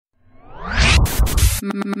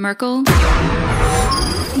Merkel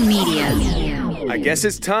Media. I guess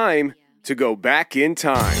it's time to go back in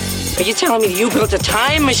time. Are you telling me you built a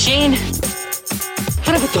time machine?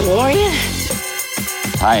 Out of a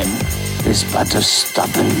DeLorean? Time is but a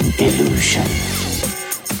stubborn illusion.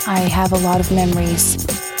 I have a lot of memories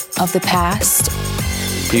of the past.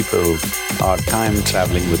 People are time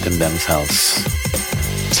traveling within themselves.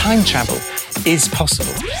 Time travel is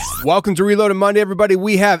possible. Welcome to Reloaded Monday, everybody.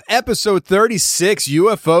 We have episode 36,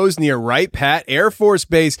 UFOs near Wright-Patt Air Force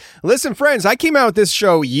Base. Listen, friends, I came out with this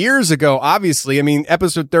show years ago, obviously. I mean,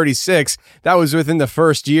 episode 36, that was within the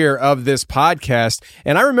first year of this podcast.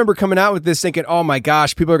 And I remember coming out with this thinking, oh my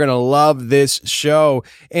gosh, people are going to love this show.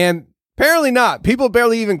 And apparently not. People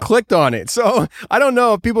barely even clicked on it. So I don't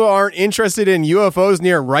know if people aren't interested in UFOs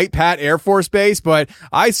near Wright-Patt Air Force Base, but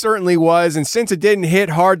I certainly was. And since it didn't hit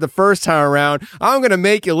hard the first time around, I'm going to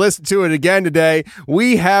make you listen to it again today.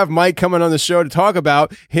 We have Mike coming on the show to talk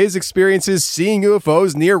about his experiences seeing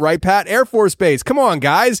UFOs near Wright-Patt Air Force Base. Come on,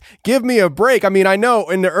 guys. Give me a break. I mean, I know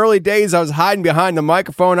in the early days I was hiding behind the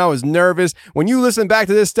microphone. I was nervous. When you listen back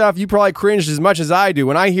to this stuff, you probably cringed as much as I do.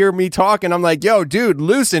 When I hear me talking, I'm like, yo, dude,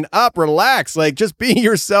 loosen up, relax, like just be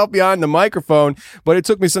yourself behind the microphone. But it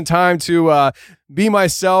took me some time to be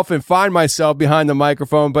myself and find myself behind the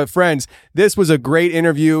microphone. But friends, this was a great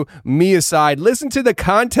interview, me aside. Listen to the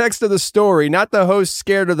context of the story, not the host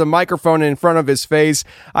scared of the microphone in front of his face.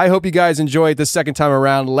 I hope you guys enjoy it the second time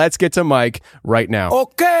around. Let's get to Mike right now.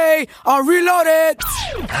 Okay, I'll reload it.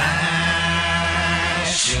 I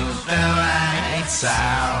shoot the lights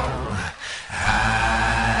out.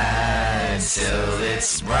 Till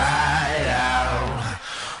it's bright out.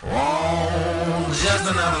 Oh,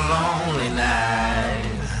 just another lonely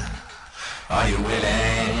night. Are you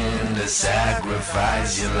willing to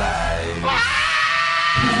sacrifice your life?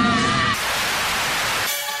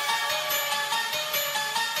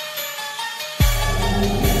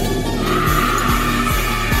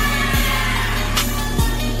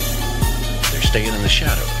 They're staying in the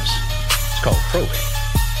shadows. It's called probing.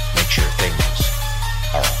 Make sure things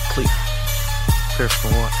are all clear. Clear for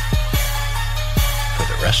what? For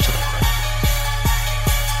the rest of the world.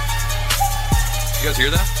 You guys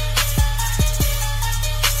hear that?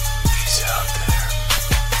 He's out there.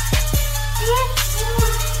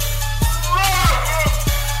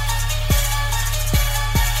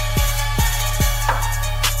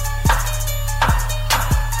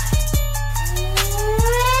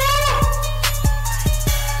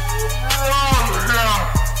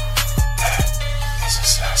 That is a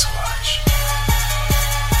Sasquatch.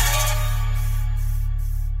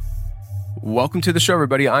 Welcome to the show,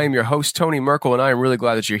 everybody. I am your host, Tony Merkel, and I am really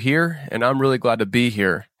glad that you're here, and I'm really glad to be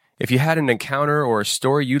here. If you had an encounter or a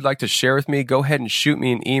story you'd like to share with me, go ahead and shoot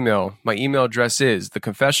me an email. My email address is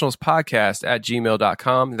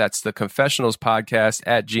theconfessionalspodcast@gmail.com. That's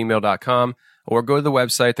theconfessionalspodcast@gmail.com. Or go to the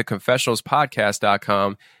website,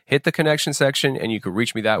 theconfessionalspodcast.com, hit the connection section, and you can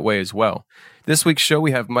reach me that way as well. This week's show,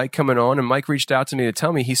 we have Mike coming on, and Mike reached out to me to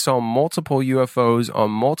tell me he saw multiple UFOs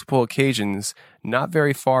on multiple occasions, not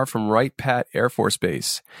very far from Wright-Patt Air Force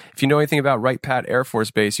Base. If you know anything about Wright-Patt Air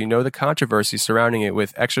Force Base, you know the controversy surrounding it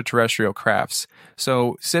with extraterrestrial crafts.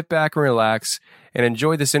 So sit back and relax and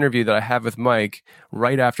enjoy this interview that I have with Mike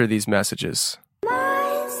right after these messages.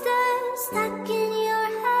 Monsters stuck in your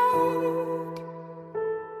head.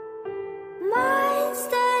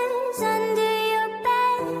 Monsters under your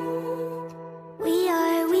bed. We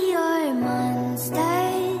are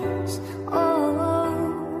monsters. Oh,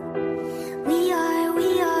 we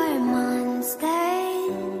are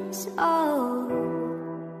monsters. Oh.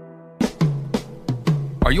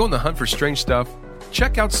 Are you on the hunt for strange stuff?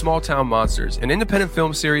 Check out Small Town Monsters, an independent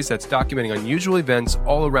film series that's documenting unusual events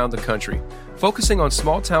all around the country. Focusing on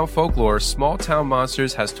small town folklore, Small Town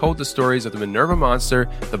Monsters has told the stories of the Minerva Monster,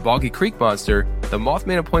 the Boggy Creek Monster, the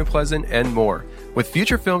Mothman of Point Pleasant, and more. With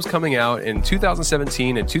future films coming out in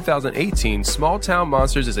 2017 and 2018, Small Town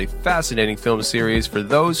Monsters is a fascinating film series for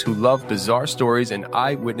those who love bizarre stories and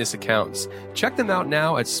eyewitness accounts. Check them out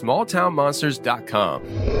now at smalltownmonsters.com.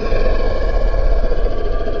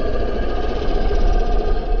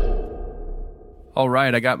 All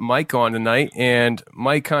right, I got Mike on tonight, and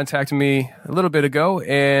Mike contacted me a little bit ago,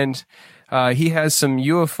 and he has some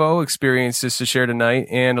UFO experiences to share tonight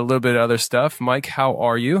and a little bit of other stuff. Mike, how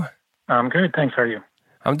are you? I'm good, thanks. How are you?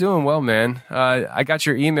 I'm doing well, man. I got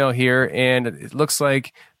your email here, and it looks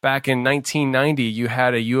like back in 1990 you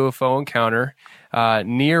had a UFO encounter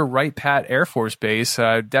near Wright-Patt Air Force Base.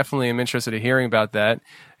 Definitely am interested in hearing about that.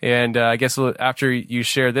 And I guess after you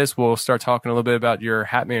share this, we'll start talking a little bit about your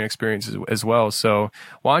Hatman experience as well. So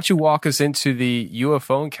why don't you walk us into the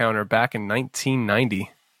UFO encounter back in 1990?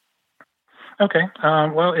 Okay.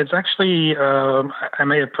 Well, it's actually, I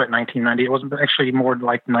may have put 1990. It was actually more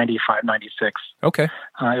like 95, 96. Okay.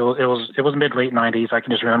 It was mid-late 90s. I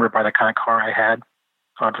can just remember by the kind of car I had,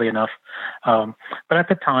 oddly enough. But at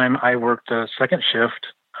the time, I worked a second shift.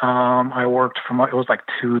 I worked it was like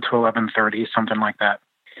 2 to 11:30, something like that.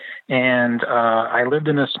 And I lived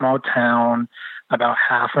in a small town about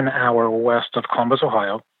half an hour west of Columbus,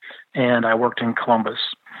 Ohio, and I worked in Columbus.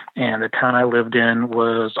 And the town I lived in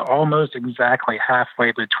was almost exactly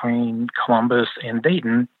halfway between Columbus and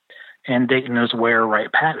Dayton is where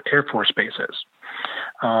Wright-Patt Air Force Base is.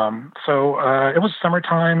 So it was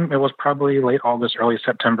summertime. It was probably late August, early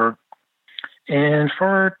September. And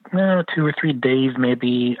for 2 or 3 days,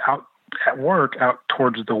 maybe out at work, out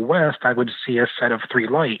towards the west, I would see a set of 3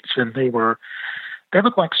 lights, and they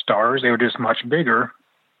looked like stars. They were just much bigger.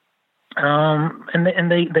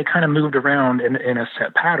 And they kind of moved around in a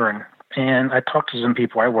set pattern. And I talked to some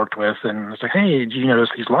people I worked with, and I was like, "Hey, did you notice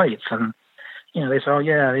these lights?" And they said, "Oh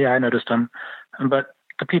yeah, I noticed them." But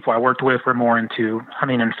the people I worked with were more into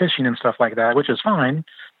hunting and fishing and stuff like that, which is fine.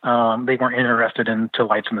 They weren't interested into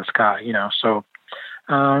lights in the sky, So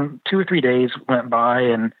 2 or 3 days went by,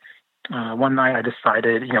 and one night I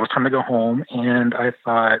decided, it was time to go home, and I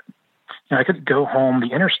thought, I could go home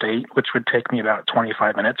the interstate, which would take me about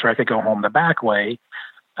 25 minutes, or I could go home the back way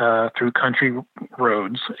through country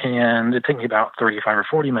roads, and it'd take me about 35 or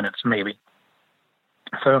 40 minutes, maybe.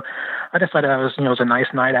 So I decided it was a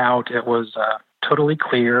nice night out. It was totally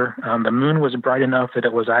clear. The moon was bright enough that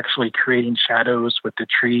it was actually creating shadows with the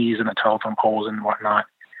trees and the telephone poles and whatnot.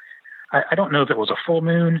 I don't know if it was a full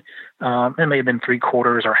moon. It may have been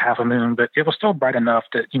 3/4 or half a moon, but it was still bright enough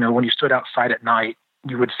that, when you stood outside at night,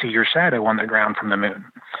 you would see your shadow on the ground from the moon.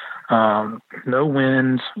 No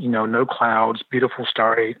winds, no clouds, beautiful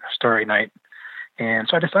starry night. And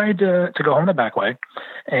so I decided to go home the back way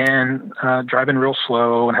and driving real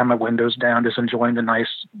slow and have my windows down, just enjoying the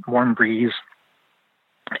nice warm breeze.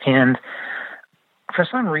 And for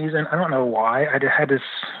some reason, I don't know why, I had this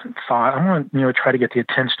thought, I want to try to get the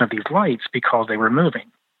attention of these lights because they were moving.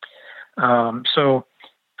 So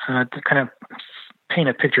to kind of paint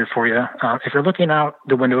a picture for you, if you're looking out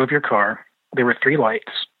the window of your car, there were 3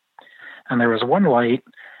 lights, and there was one light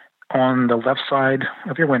on the left side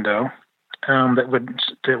of your window that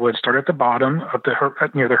would start at the bottom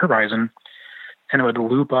of near the horizon, and it would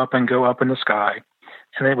loop up and go up in the sky,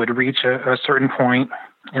 and it would reach a certain point,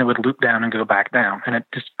 and it would loop down and go back down, and it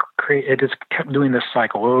just kept doing this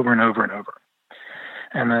cycle over and over and over.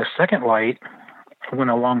 And the second light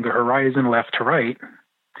went along the horizon, left to right.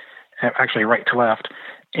 Actually right to left,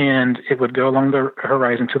 and it would go along the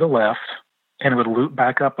horizon to the left, and it would loop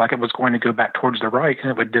back up like it was going to go back towards the right, and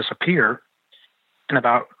it would disappear. And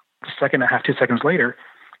about a second and a half, 2 seconds later,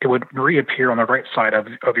 it would reappear on the right side of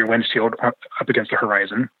your windshield up against the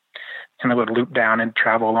horizon, and it would loop down and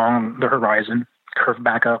travel along the horizon, curve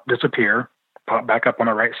back up, disappear, pop back up on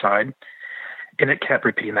the right side, and it kept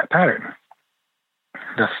repeating that pattern.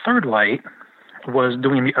 The third light was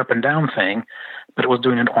doing the up and down thing, but it was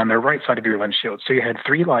doing it on the right side of your windshield. So you had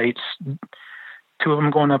 3 lights, 2 of them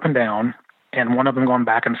going up and down, and one of them going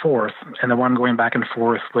back and forth. And the one going back and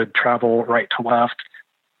forth would travel right to left,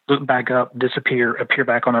 loop back up, disappear, appear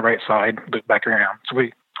back on the right side, loop back around. So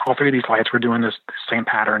all 3 of these lights were doing the same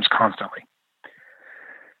patterns constantly.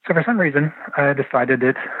 So for some reason, I decided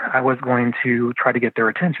that I was going to try to get their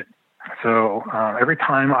attention. So every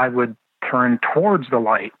time I would turn towards the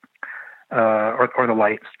light, or the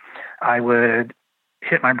lights, I would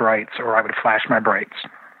hit my brights or I would flash my brights.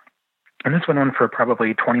 And this went on for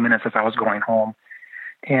probably 20 minutes as I was going home.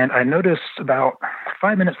 And I noticed about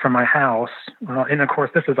 5 minutes from my house, and of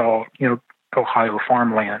course this is all, Ohio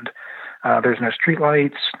farmland. There's no street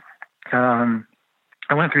lights.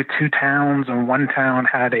 I went through 2 towns, and one town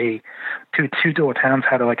had two little towns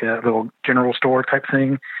had like a little general store type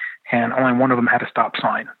thing. And only one of them had a stop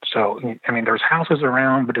sign. So, there's houses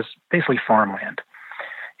around, but it's basically farmland.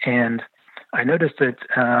 And I noticed that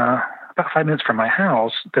about 5 minutes from my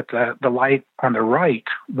house, that the light on the right,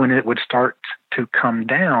 when it would start to come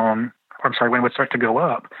down, when it would start to go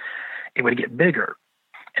up, it would get bigger.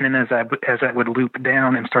 And then as that would loop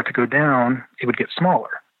down and start to go down, it would get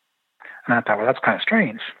smaller. And I thought, well, that's kind of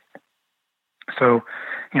strange. So,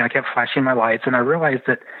 I kept flashing my lights, and I realized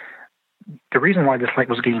that the reason why this light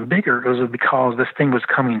was getting bigger was because this thing was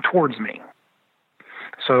coming towards me.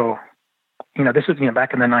 So, this was,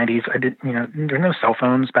 back in the 90s, there were no cell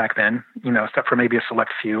phones back then, except for maybe a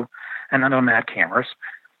select few, and none of them had cameras.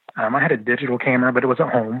 I had a digital camera, but it was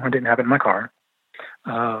at home. I didn't have it in my car.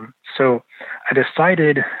 So I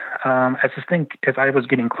decided, as I was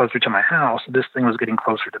getting closer to my house, this thing was getting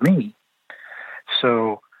closer to me.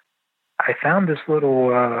 So I found this little,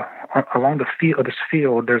 along this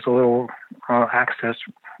field, there's a little access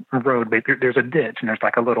road. There's a ditch, and there's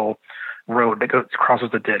like a little road that crosses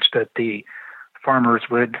the ditch that the farmers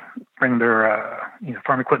would bring their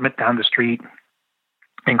farm equipment down the street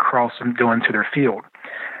and cross and go into their field.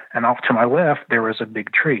 And off to my left, there was a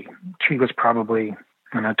big tree. The tree was probably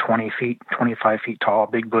 20 feet, 25 feet tall,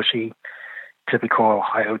 big bushy, typical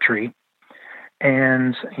Ohio tree.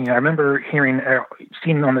 And I remember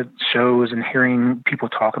seeing on the shows and hearing people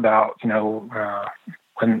talk about, when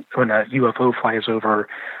a UFO flies over,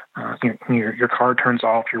 your car turns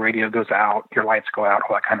off, your radio goes out, your lights go out,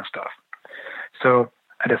 all that kind of stuff. So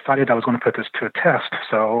I decided I was going to put this to a test.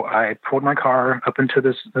 So I pulled my car up into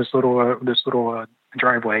this little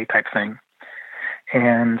driveway type thing,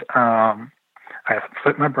 and I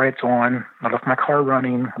flipped my brights on. I left my car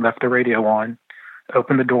running, left the radio on,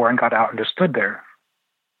 opened the door, and got out and just stood there.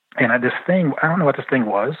 And I don't know what this thing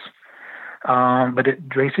was, but it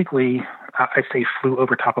basically, I'd say, flew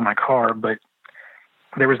over top of my car, but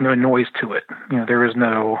there was no noise to it. There was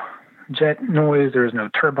no jet noise, there was no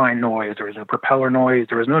turbine noise, there was no propeller noise,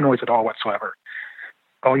 there was no noise at all whatsoever.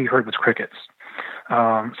 All you heard was crickets.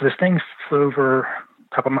 So this thing flew over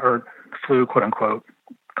top of flew, quote unquote,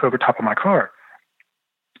 over top of my car.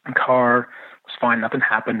 The car was fine, nothing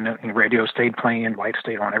happened. The radio stayed playing, lights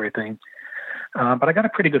stayed on, everything. But I got a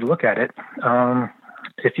pretty good look at it.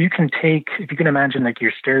 If you can imagine like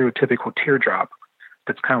your stereotypical teardrop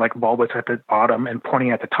that's kind of like bulbous at the bottom and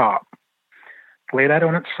pointing at the top, lay that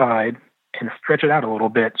on its side and stretch it out a little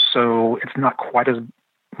bit so it's not quite as,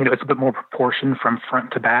 it's a bit more proportion from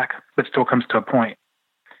front to back, but still comes to a point.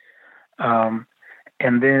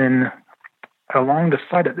 And then along the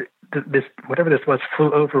side of this, whatever this was,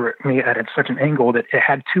 flew over me at such an angle that it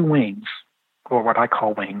had two wings, or what I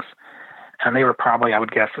call wings. And they were probably, I'm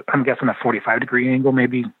guessing a 45-degree angle,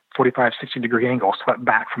 maybe 45, 60-degree angle, swept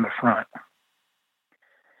back from the front.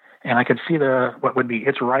 And I could see what would be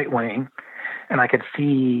its right wing, and I could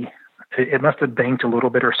see it must have banked a little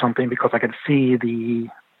bit or something, because I could see the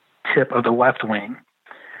tip of the left wing.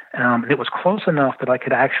 It was close enough that I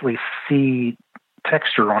could actually see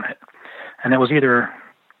texture on it. And it was either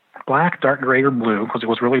black, dark gray, or blue, because it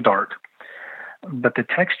was really dark. But the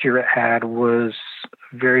texture it had was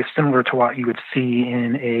very similar to what you would see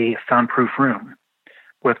in a soundproof room,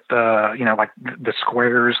 with like the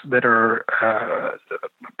squares that are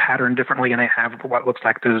patterned differently, and they have what looks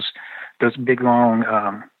like those big long,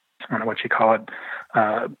 I don't know what you call it,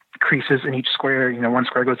 creases in each square. One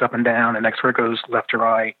square goes up and down, the next square goes left to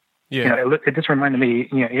right. Yeah. It just reminded me,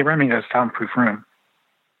 it reminded me of a soundproof room.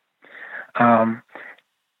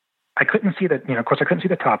 I couldn't see that, of course I couldn't see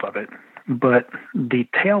the top of it, but the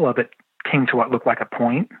tail of it came to what looked like a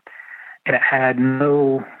point, and it had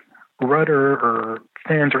no rudder or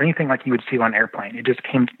fins or anything like you would see on an airplane. It just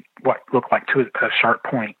came what looked like to a sharp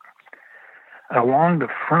point. Along the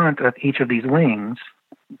front of each of these wings,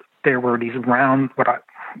 there were these round, what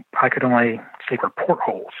I could only say were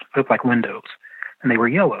portholes, looked like windows, and they were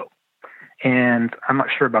yellow. And I'm not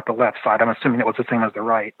sure about the left side. I'm assuming it was the same as the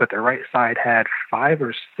right, but the right side had 5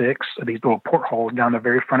 or 6 of these little portholes down the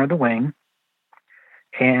very front of the wing.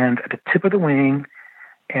 And at the tip of the wing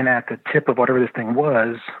and at the tip of whatever this thing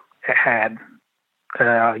was, it had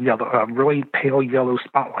a really pale yellow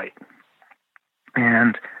spotlight.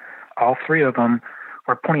 And all 3 of them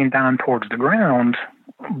were pointing down towards the ground,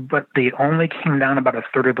 but they only came down about a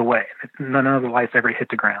third of the way. None of the lights ever hit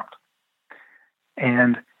the ground.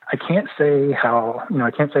 And I can't say how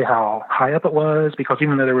high up it was, because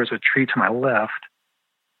even though there was a tree to my left,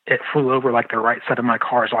 it flew over like the right side of my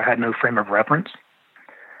car, so I had no frame of reference.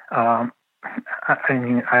 I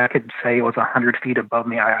could say it was 100 feet above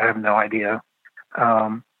me. I have no idea.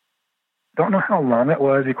 Don't know how long it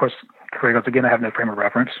was, because again, I have no frame of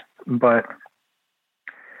reference. But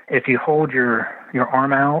if you hold your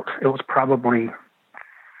arm out, it was probably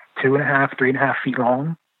 2.5, 3.5 feet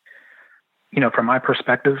long. From my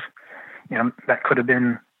perspective, that could have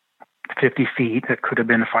been 50 feet. It could have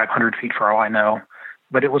been 500 feet for all I know.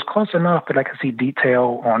 But it was close enough that I could see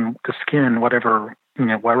detail on the skin, whatever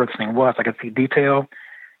this thing was. I could see detail,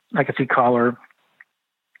 I could see color,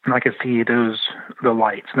 and I could see the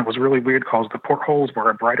lights. And it was really weird because the portholes were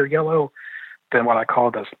a brighter yellow than what I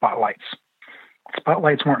call the spotlights.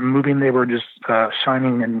 Spotlights weren't moving; they were just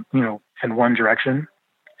shining in one direction.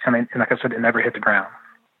 And like I said, it never hit the ground.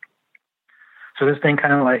 So this thing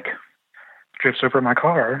kind of like drifts over my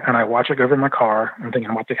car, and I watch it go over my car. I'm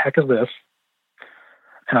thinking, what the heck is this?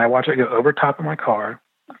 And I watch it go over top of my car.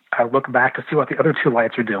 I look back to see what the other two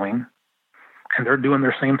lights are doing, and they're doing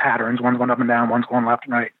their same patterns. One's going up and down, one's going left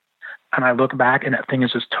and right. And I look back, and that thing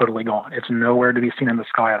is just totally gone. It's nowhere to be seen in the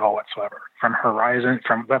sky at all whatsoever. From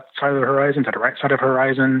left side of the horizon to the right side of the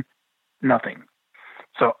horizon, nothing.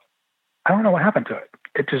 So I don't know what happened to it.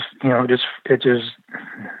 It just, it just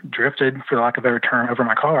drifted, for lack of a better term, over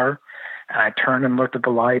my car. And I turned and looked at the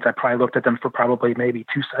lights. I probably looked at them for probably maybe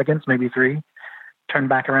 2 seconds, maybe 3. Turned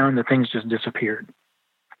back around, and the things just disappeared.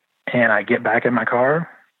 And I get back in my car.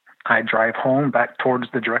 I drive home back towards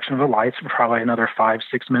the direction of the lights for probably another 5-6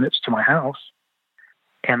 minutes to my house.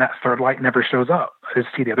 And that third light never shows up. I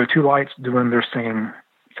just see the other two lights doing their same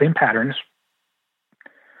patterns.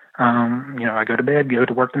 I go to bed, go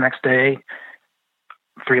to work the next day.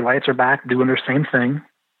 3 lights are back doing their same thing.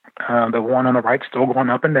 The one on the right still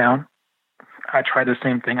going up and down. I try the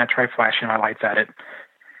same thing. I try flashing my lights at it.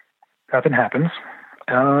 Nothing happens.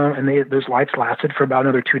 And those lights lasted for about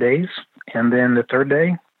another 2 days. And then the third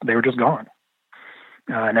day, they were just gone.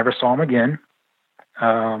 I never saw them again.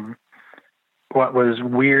 What was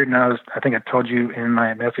weird, and I think I told you in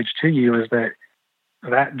my message to you, is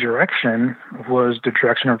that direction was the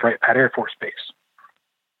direction of Wright-Patt Air Force Base.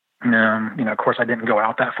 Of course, I didn't go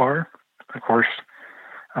out that far, of course,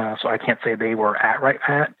 so I can't say they were at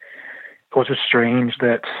Wright-Patt. It was just strange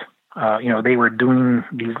that, they were doing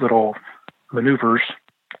these little maneuvers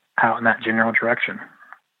out in that general direction.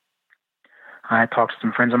 I talked to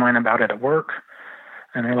some friends of mine about it at work,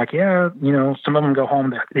 and they're like, yeah, some of them go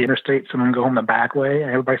home the interstate, some of them go home the back way, and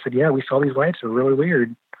everybody said, yeah, we saw these lights, they're really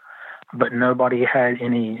weird. But nobody had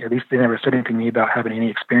any, at least they never said anything to me about having any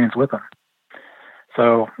experience with them.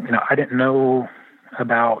 So, I didn't know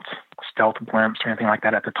about stealth blimps or anything like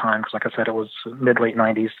that at the time, because like I said, it was mid-late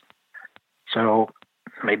 90s. So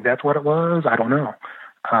maybe that's what it was. I don't know.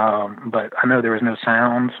 But I know there was no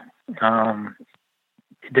sound.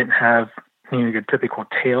 It didn't have your typical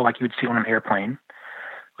tail like you would see on an airplane,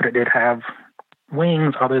 but it did have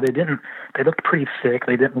wings, although they looked pretty thick.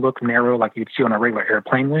 They didn't look narrow like you'd see on a regular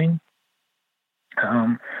airplane wing.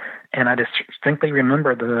 And I distinctly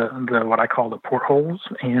remember the what I call the portholes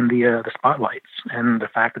and the spotlights, and the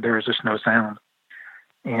fact that there was just no sound.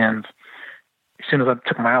 And as soon as I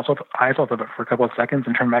took my eyes off of it for a couple of seconds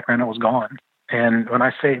and turned back around, it was gone. And when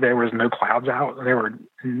I say there was no clouds out, there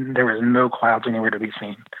was no clouds anywhere to be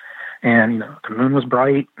seen. And the moon was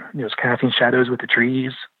bright; it was casting shadows with the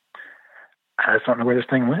trees. I just don't know where this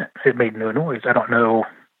thing went. It made no noise. I don't know.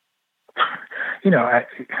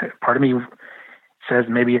 Part of me says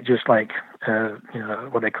maybe it just like,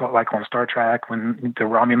 what they call it, like on Star Trek when the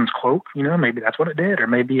Romulans cloak, maybe that's what it did. Or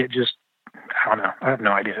maybe it just, I don't know. I have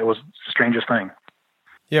no idea. It was the strangest thing.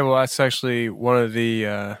 Yeah, well, that's actually one of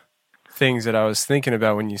the things that I was thinking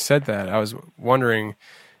about when you said that. I was wondering,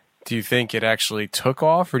 do you think it actually took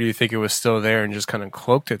off, or do you think it was still there and just kind of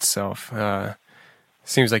cloaked itself?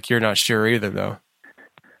 Seems like you're not sure either, though.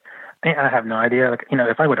 I have no idea. Like,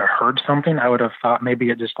 if I would have heard something, I would have thought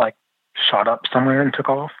maybe it just like shot up somewhere and took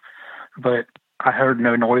off. But I heard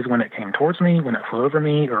no noise when it came towards me, when it flew over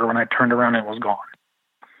me, or when I turned around and it was gone.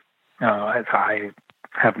 I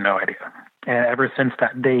have no idea. And ever since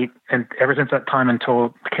that date, and ever since that time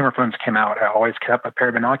until the camera phones came out, I always kept a pair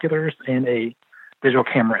of binoculars and a digital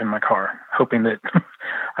camera in my car, hoping that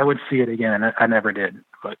I would see it again. And I never did,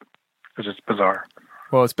 but it was just bizarre.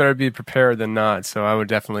 Well, it's better to be prepared than not, so I would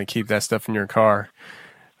definitely keep that stuff in your car.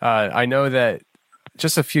 I know that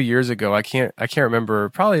just a few years ago, I can't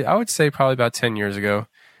remember, I would say probably about 10 years ago,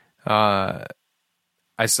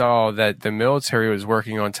 I saw that the military was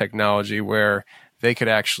working on technology where they could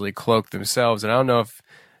actually cloak themselves. And I don't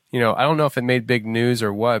know if it made big news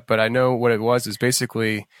or what, but I know what it was is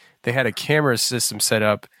basically they had a camera system set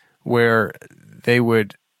up where they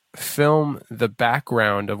would film the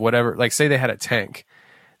background of whatever, like say they had a tank.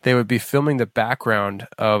 They would be filming the background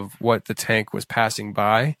of what the tank was passing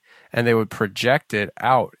by, and they would project it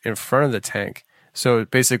out in front of the tank. So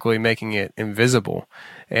basically making it invisible.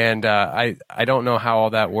 And I don't know how all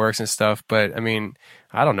that works and stuff, but I mean,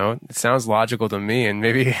 I don't know. It sounds logical to me, and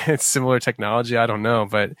maybe it's similar technology. I don't know.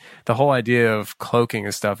 But the whole idea of cloaking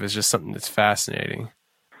and stuff is just something that's fascinating.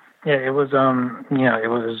 Yeah, it was.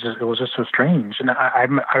 It was just so strange. And I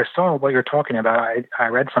saw what you're talking about. I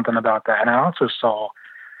read something about that, and I also saw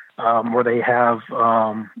where they have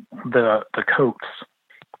the coats,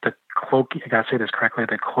 the cloak. I gotta say this correctly.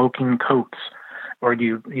 The cloaking coats, where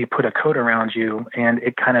you put a coat around you, and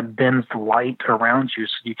it kind of bends the light around you,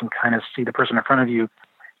 so you can kind of see the person in front of you,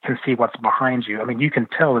 can see what's behind you. I mean, you can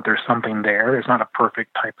tell that there's something there. It's not a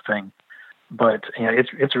perfect type thing, But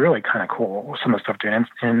it's really kind of cool, some of the stuff doing,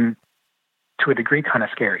 and to a degree, kind of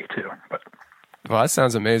scary too. But well, that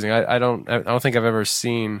sounds amazing. I don't think I've ever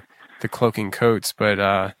seen the cloaking coats, but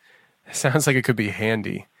it sounds like it could be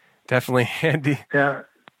handy. Definitely handy.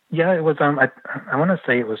 Yeah, it was. I want to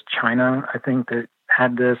say it was China, I think, that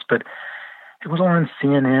had this, but it was on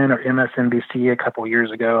CNN or MSNBC a couple of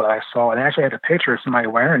years ago. I saw, and I actually had a picture of somebody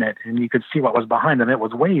wearing it, and you could see what was behind them. It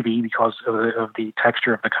was wavy because of the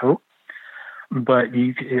texture of the coat, but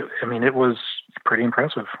it was pretty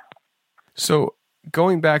impressive. So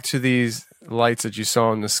going back to these lights that you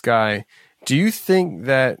saw in the sky, do you think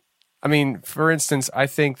that, for instance, I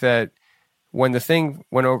think that when the thing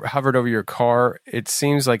hovered over your car, it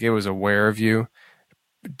seems like it was aware of you.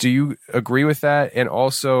 Do you agree with that? And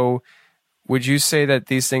also, would you say that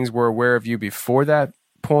these things were aware of you before that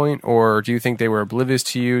point, or do you think they were oblivious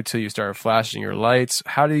to you till you started flashing your lights?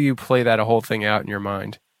 How do you play that whole thing out in your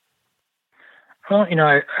mind? Well,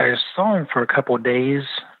 I saw him for a couple of days,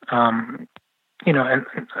 and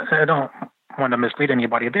I don't want to mislead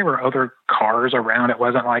anybody. There were other cars around. It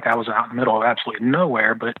wasn't like I was out in the middle of absolutely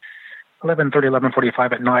nowhere, but 11:30,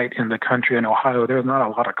 11:45 at night in the country in Ohio, there's not a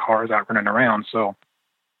lot of cars out running around. So,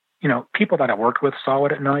 people that I worked with saw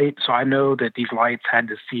it at night. So I know that these lights had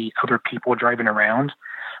to see other people driving around,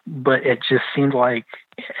 but it just seemed like,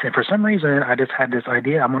 and for some reason, I just had this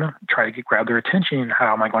idea, I'm going to try to grab their attention.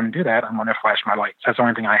 How am I going to do that? I'm going to flash my lights. That's the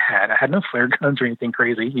only thing I had. I had no flare guns or anything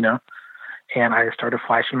crazy, and I started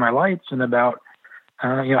flashing my lights, and about,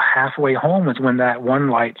 halfway home is when that one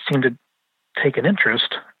light seemed to take an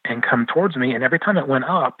interest and come towards me. And every time it went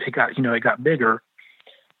up, it got bigger.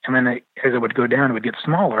 And then as it would go down, it would get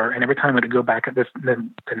smaller. And every time it would go back up,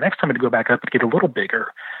 then the next time it would go back up, it'd get a little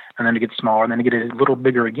bigger. And then it get smaller, and then it get a little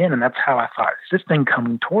bigger again. And that's how I thought, is this thing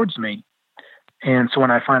coming towards me? And so when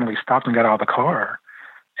I finally stopped and got out of the car,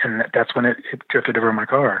 and that's when it drifted over my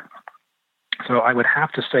car. So I would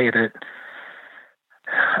have to say that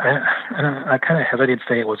I kind of hesitate to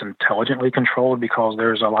say it was intelligently controlled, because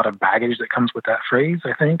there's a lot of baggage that comes with that phrase,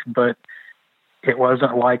 I think. But it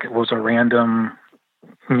wasn't like it was a random,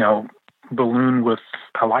 balloon with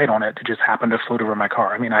a light on it that just happened to float over my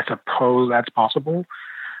car. I suppose that's possible,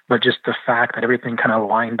 but just the fact that everything kind of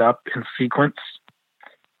lined up in sequence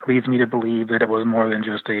leads me to believe that it was more than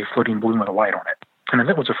just a floating balloon with a light on it. And if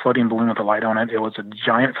it was a floating balloon with a light on it, it was a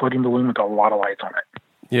giant floating balloon with a lot of lights on it.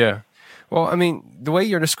 Yeah. Well, the way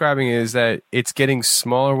you're describing it is that it's getting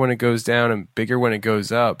smaller when it goes down and bigger when it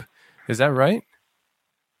goes up. Is that right?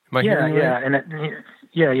 Am I hearing you right? And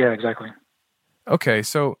yeah, exactly. Okay,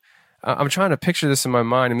 so I'm trying to picture this in my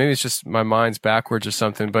mind, and maybe it's just my mind's backwards or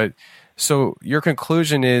something. But so your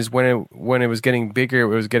conclusion is when it was getting bigger, it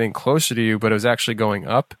was getting closer to you, but it was actually going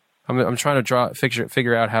up. I'm trying to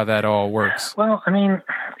figure out how that all works. Well,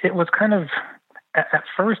 it was kind of at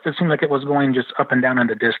first it seemed like it was going just up and down in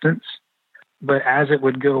the distance. But as it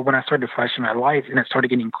would go, when I started flashing my lights and it started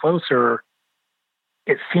getting closer,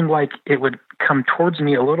 it seemed like it would come towards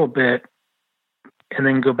me a little bit and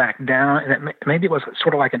then go back down. And maybe it was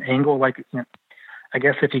sort of like an angle, like, I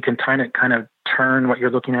guess if you can kind of turn what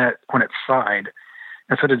you're looking at on its side,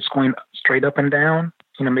 instead of just going straight up and down,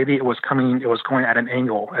 maybe it was going at an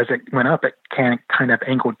angle. As it went up, it kind of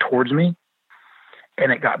angled towards me,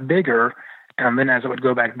 and it got bigger. And then as it would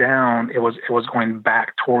go back down, it was going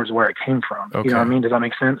back towards where it came from. Okay. You know what I mean? Does that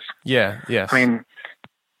make sense? Yeah. Yes.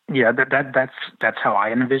 That's how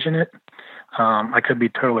I envision it. I could be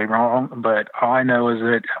totally wrong, but all I know is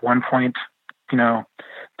that at one point, the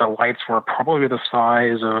lights were probably the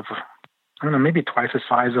size of, maybe twice the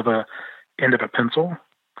size of a end of a pencil.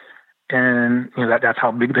 And, that's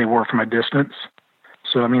how big they were from a distance.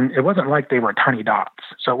 So, it wasn't like they were tiny dots.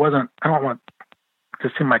 So I don't want to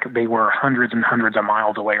seem like they were hundreds and hundreds of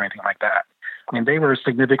miles away or anything like that. They were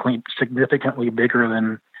significantly bigger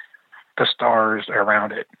than the stars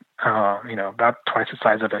around it, about twice the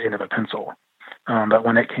size of the end of a pencil. But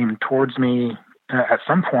when it came towards me, at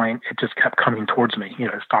some point, it just kept coming towards me.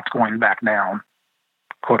 It stopped going back down,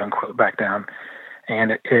 quote unquote, back down.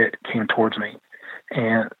 And it came towards me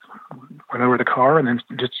and went over the car and then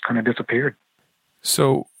just kind of disappeared.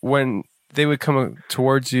 So when they would come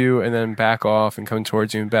towards you and then back off and come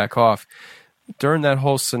towards you and back off, during that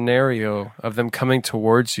whole scenario of them coming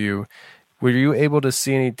towards you, were you able to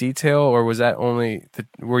see any detail, or was that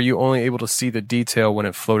were you only able to see the detail when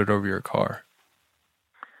it floated over your car?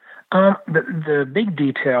 The big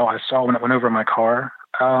detail I saw when it went over my car,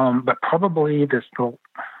 but probably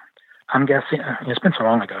I'm guessing, it's been so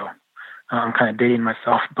long ago, I'm kind of dating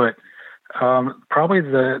myself, but probably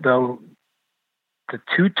the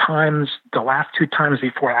last two times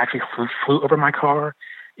before I actually flew over my car,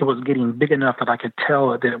 it was getting big enough that I could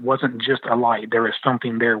tell that it wasn't just a light. There was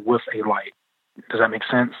something there with a light. Does that make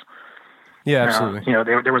sense? Yeah, absolutely.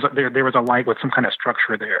 There was a light with some kind of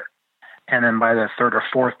structure there. And then by the third or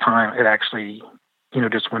fourth time, it actually,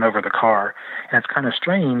 just went over the car. And it's kind of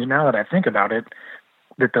strange now that I think about it,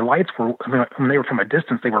 that the lights were, when they were from a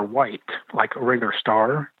distance, they were white, like a regular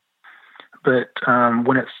star. But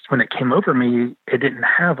when it came over me, it didn't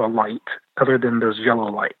have a light other than those yellow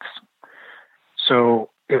lights. So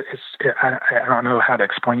I don't know how to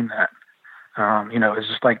explain that. It's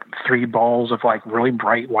just like three balls of like really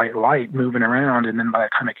bright white light moving around. And then by the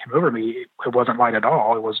time it came over me, it wasn't light at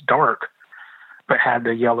all. It was dark, but had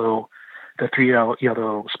the three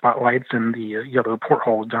yellow spotlights and the yellow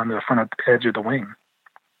portholes down the front of the edge of the wing,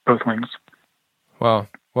 both wings. Wow.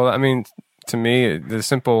 Well, I mean, to me, the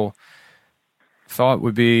simple thought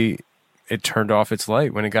would be it turned off its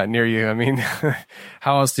light when it got near you. I mean,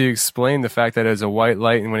 how else do you explain the fact that it's a white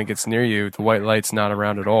light and when it gets near you, the white light's not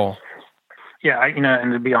around at all? Yeah,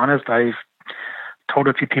 and to be honest, I've told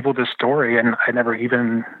a few people this story, and I never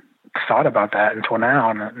even thought about that until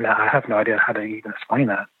now, and I have no idea how to even explain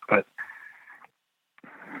that. But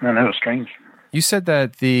no, it was strange. You said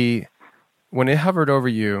that when it hovered over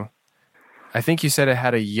you, I think you said it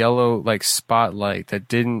had a yellow like spotlight that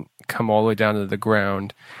didn't come all the way down to the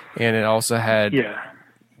ground, and it also had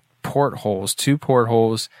portholes, 2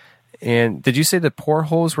 portholes. And did you say the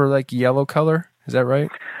portholes were like yellow color? Is that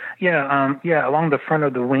right? Yeah, along the front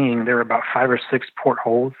of the wing, there were about 5 or 6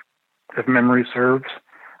 portholes, if memory serves.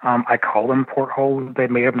 I call them portholes. They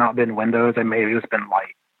may have not been windows. They may have just been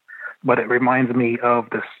light. But it reminds me of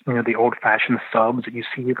this, the old-fashioned subs that you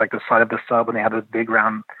see, like the side of the sub, and they have this big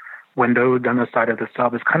round window down the side of the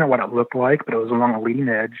sub. It's kind of what it looked like, but it was along a leading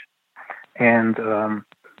edge. And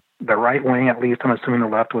the right wing, at least I'm assuming the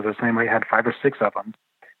left was the same way, had 5 or 6 of them.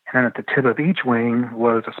 And then at the tip of each wing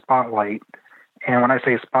was a spotlight. And when I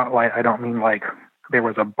say spotlight, I don't mean like there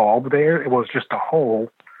was a bulb there. It was just a hole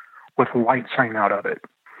with light shining out of it.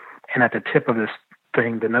 And at the tip of this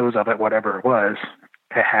thing, the nose of it, whatever it was,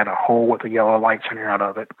 it had a hole with a yellow light shining out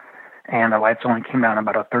of it. And the lights only came down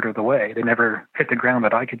about a third of the way. They never hit the ground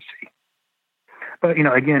that I could see. But,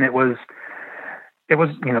 again, it was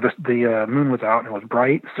the moon was out and it was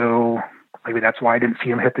bright. So maybe that's why I didn't see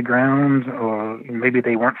them hit the ground, or maybe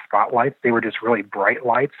they weren't spotlights. They were just really bright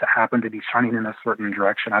lights that happened to be shining in a certain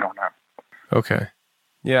direction. I don't know. Okay.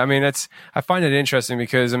 Yeah, I mean, I find it interesting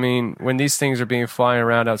because, I mean, when these things are being flying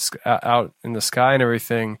around out in the sky and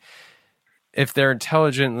everything, if they're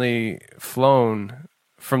intelligently flown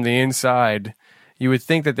from the inside, you would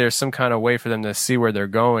think that there's some kind of way for them to see where they're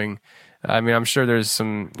going. I mean, I'm sure there's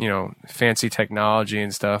some, fancy technology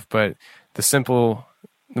and stuff, but the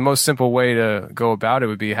most simple way to go about it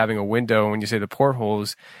would be having a window. When you say the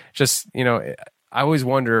portholes, just, I always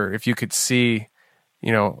wonder if you could see,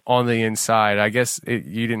 on the inside. I guess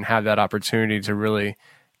you didn't have that opportunity to really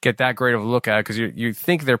get that great of a look at it because you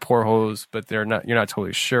think they're portholes, but you're not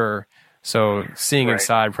totally sure. So seeing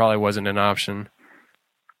inside probably wasn't an option.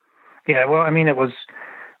 Yeah, well, I mean, it was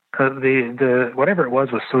the whatever it was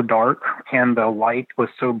so dark and the light was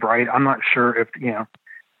so bright. I'm not sure if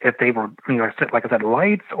they were, like I said,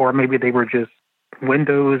 lights, or maybe they were just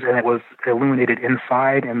windows and it was illuminated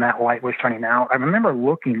inside and that light was shining out. I remember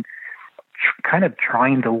looking, kind of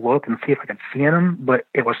trying to look and see if I could see them, but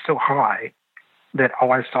it was so high that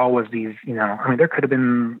all I saw was these, there could have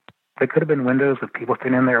been windows with people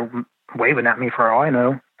sitting in there waving at me for all I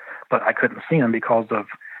know, but I couldn't see them because of,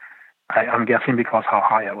 I'm guessing because how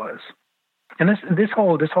high it was. And this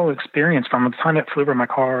whole experience, from the time it flew over my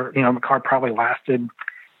car, my car probably lasted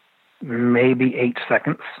maybe 8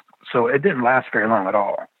 seconds. So it didn't last very long at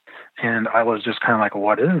all. And I was just kind of like,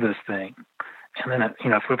 what is this thing? And then it,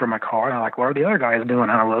 flew over my car, and I'm like, what are the other guys doing?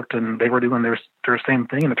 And I looked, and they were doing their same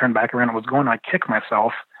thing, and I turned back around and was going. I kick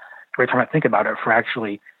myself every time I think about it for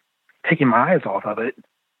actually taking my eyes off of it,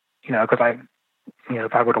 because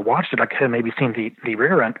if I would have watched it, I could have maybe seen the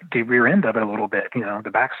rear end of it a little bit, the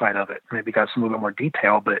backside of it, maybe got some a little bit more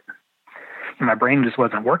detail, but my brain just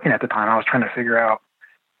wasn't working at the time. I was trying to figure out,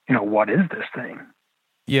 what is this thing?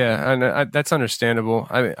 Yeah, and that's understandable.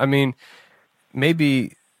 I mean,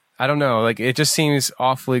 maybe, I don't know, like it just seems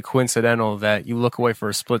awfully coincidental that you look away for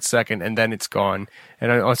a split second and then it's gone.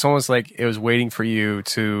 And it's almost like it was waiting for you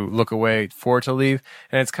to look away for it to leave.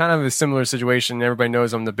 And it's kind of a similar situation. Everybody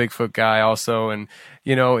knows I'm the Bigfoot guy also. And,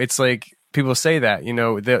 it's like people say that,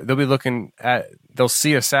 they'll be looking they'll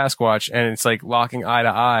see a Sasquatch and it's like locking eye to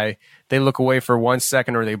eye. They look away for 1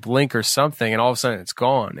 second or they blink or something, and all of a sudden it's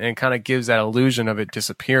gone. And it kind of gives that illusion of it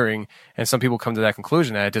disappearing. And some people come to that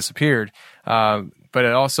conclusion that it disappeared. but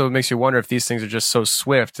it also makes you wonder if these things are just so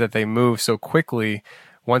swift that they move so quickly.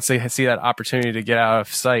 Once they see that opportunity to get out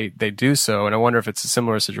of sight, they do so. And I wonder if it's a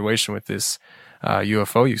similar situation with this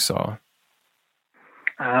UFO you saw.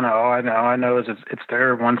 I know. It's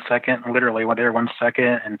there 1 second, literally there 1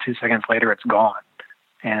 second, and 2 seconds later it's gone.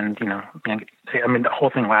 And, I mean, the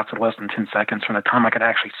whole thing lasted less than 10 seconds from the time I could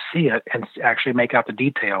actually see it and actually make out the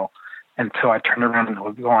detail until I turned around and it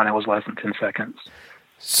was gone. It was less than 10 seconds.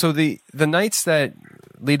 So the nights that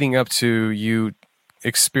leading up to you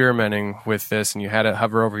experimenting with this and you had it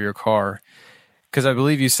hover over your car, because I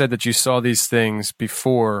believe you said that you saw these things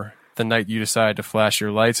before the night you decided to flash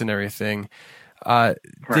your lights and everything. Right.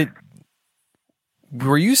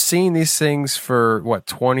 Were you seeing these things for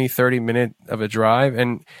 20, 30 minutes of a drive?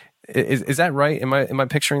 And is that right? Am I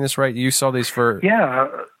picturing this right? You saw these for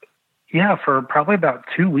for probably about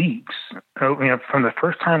 2 weeks. From the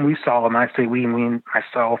first time we saw them, I say we mean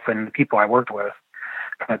myself and the people I worked with.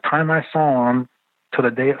 From the time I saw them till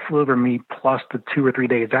the day it flew over me, plus the 2 or 3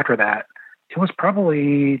 days after that, it was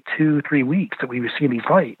probably 2-3 weeks that we would see these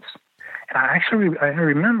lights. And I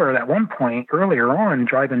remember at one point earlier on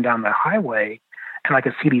driving down the highway, and I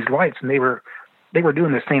could see these lights, and they were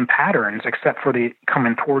doing the same patterns except for the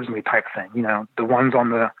coming towards me type thing. The ones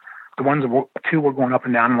two were going up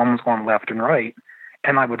and down, one was going left and right.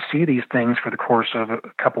 And I would see these things for the course of a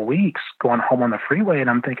couple weeks going home on the freeway, and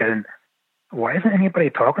I'm thinking, why isn't anybody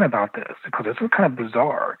talking about this? Because this is kind of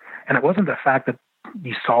bizarre. And it wasn't the fact that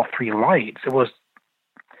you saw 3 lights. It was,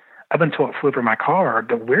 up until it flew over my car,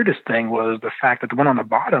 the weirdest thing was the fact that the one on the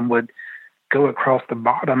bottom would go across the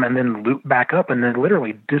bottom and then loop back up and then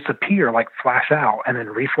literally disappear, like flash out, and then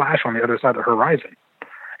reflash on the other side of the horizon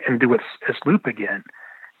and do its loop again.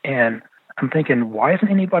 And I'm thinking, why isn't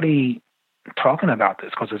anybody talking about this?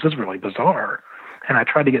 Because this is really bizarre. And I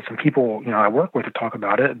tried to get some people, I work with to talk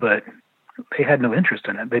about it, but they had no interest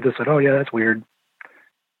in it. They just said, oh, yeah, that's weird.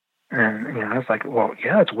 And, I was like, well,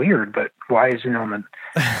 yeah, it's weird, but why isn't it on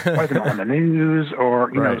the news or,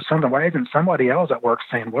 right. Something? Why isn't somebody else at work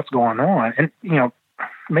saying what's going on? And,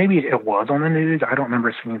 maybe it was on the news. I don't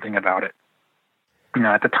remember seeing anything about it.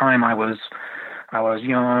 At the time I was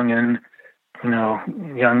young and,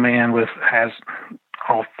 young man has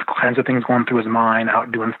all kinds of things going through his mind,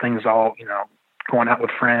 out doing things all, going out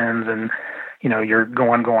with friends and, you're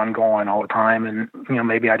going all the time. And,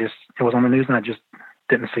 maybe it was on the news and I just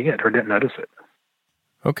didn't see it or didn't notice it.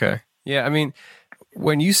 Okay. Yeah. I mean,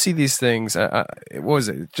 when you see these things, what was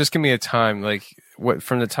it? Just give me a time, like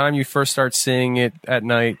from the time you first start seeing it at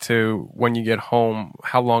night to when you get home,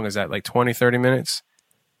 how long is that? Like 20, 30 minutes?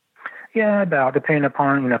 Yeah, about, depending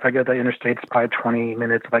upon, if I go to the interstate, it's probably 20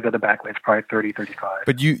 minutes. If I go to the back way, it's probably 30, 35.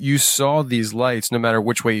 But you saw these lights no matter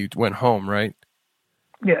which way you went home, right?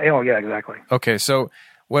 Yeah. Oh, yeah, exactly. Okay. So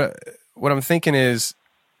what I'm thinking is,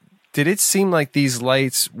 did it seem like these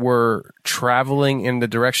lights were traveling in the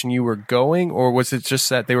direction you were going, or was it just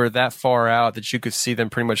that they were that far out that you could see them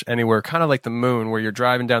pretty much anywhere, kind of like the moon, where you're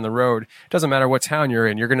driving down the road? It doesn't matter what town you're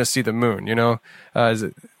in, you're going to see the moon,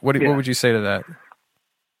 What would you say to that?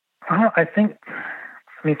 From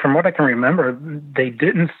what I can remember, they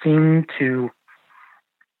didn't seem to,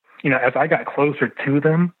 as I got closer to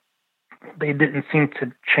them, they didn't seem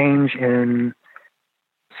to change in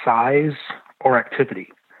size or activity.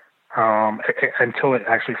 Until it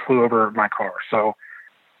actually flew over my car. So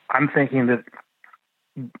I'm thinking that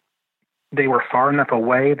they were far enough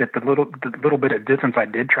away that the little bit of distance I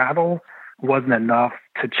did travel wasn't enough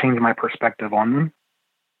to change my perspective on them.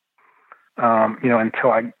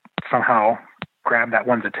 Until I somehow grabbed that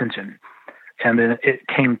one's attention, and then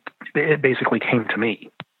it basically came to me.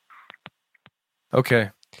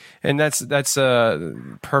 Okay. And that's a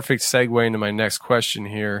perfect segue into my next question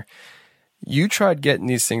here. You tried getting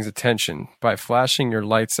these things' attention by flashing your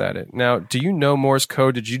lights at it. Now, do you know Morse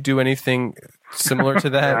code? Did you do anything similar to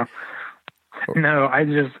that? No, I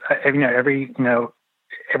just, every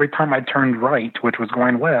time I turned right, which was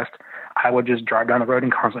going west, I would just drive down the road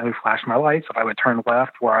and constantly flash my lights. If I would turn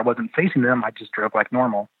left where I wasn't facing them, I just drove like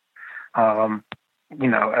normal. I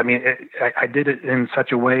did it in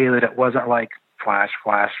such a way that it wasn't like flash,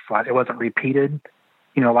 flash, flash. It wasn't repeated.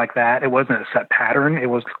 Like that. It wasn't a set pattern.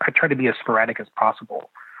 I tried to be as sporadic as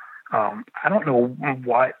possible. I don't know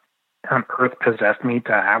what on earth possessed me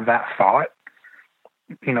to have that thought.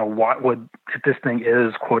 If this thing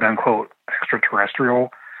is quote unquote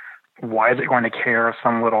extraterrestrial, why is it going to care if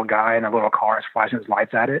some little guy in a little car is flashing his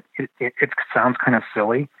lights at it? It sounds kind of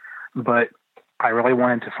silly, but I really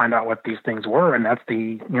wanted to find out what these things were. And that's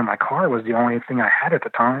my car was the only thing I had at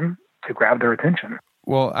the time to grab their attention.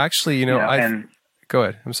 Well, actually, Go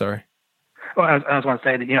ahead. I'm sorry. Well, I was going to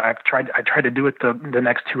say that, I tried to do it the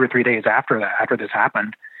next 2 or 3 days after this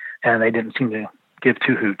happened, and they didn't seem to give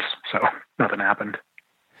two hoots, so nothing happened.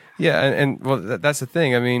 Yeah, and well, that's the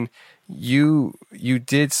thing. I mean, you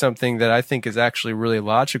did something that I think is actually really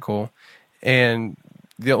logical, and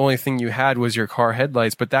the only thing you had was your car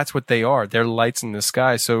headlights, but that's what they are. They're lights in the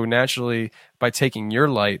sky. So naturally, by taking your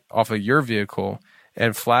light off of your vehicle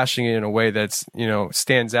and flashing it in a way that's,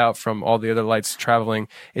 stands out from all the other lights traveling,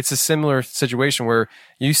 it's a similar situation where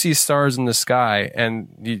you see stars in the sky and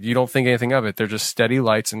you don't think anything of it. They're just steady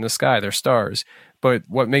lights in the sky. They're stars. But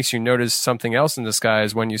what makes you notice something else in the sky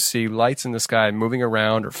is when you see lights in the sky moving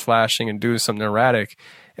around or flashing and doing something erratic.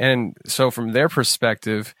 And so from their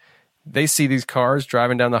perspective, they see these cars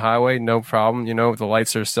driving down the highway, no problem. The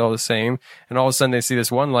lights are still the same. And all of a sudden they see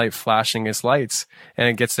this one light flashing its lights and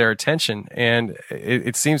it gets their attention. And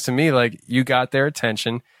it seems to me like you got their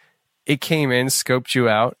attention. It came in, scoped you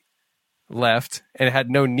out, left, and it had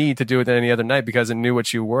no need to do it any other night because it knew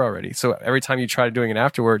what you were already. So every time you try doing it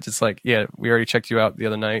afterwards, it's like, yeah, we already checked you out the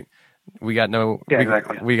other night. We got no,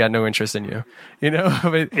 exactly. We got no interest in you,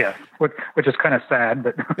 But, yeah, which is kind of sad,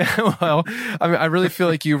 but well, I mean, I really feel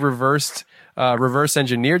like you reverse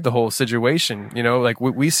engineered the whole situation. Like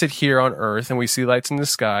we sit here on Earth and we see lights in the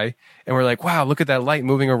sky, and we're like, wow, look at that light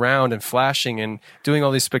moving around and flashing and doing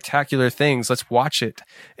all these spectacular things. Let's watch it,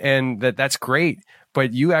 and that's great.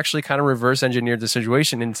 But you actually kind of reverse engineered the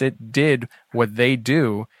situation, and it did what they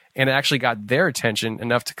do, and it actually got their attention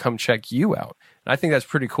enough to come check you out. And I think that's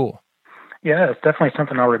pretty cool. Yeah, it's definitely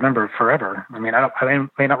something I'll remember forever. I mean, I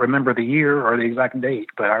may not remember the year or the exact date,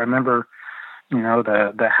 but I remember,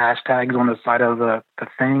 the hashtags on the side of the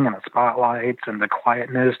thing and the spotlights and the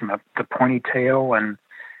quietness and the pointy tail, and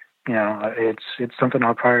it's something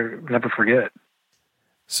I'll probably never forget.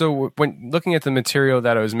 So when looking at the material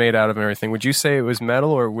that it was made out of and everything, would you say it was metal,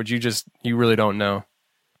 or would you really don't know?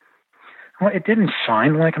 Well, it didn't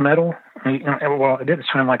shine like metal. It didn't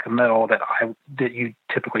shine like the metal that you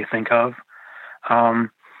typically think of. I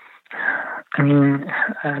mean,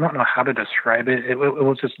 I don't know how to describe it. It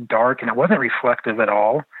was just dark, and it wasn't reflective at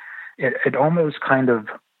all. It almost kind of,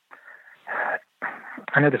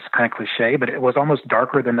 I know this is kind of cliche, but it was almost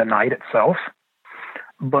darker than the night itself.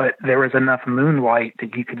 But there was enough moonlight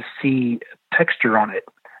that you could see texture on it.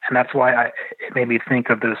 And that's why it made me think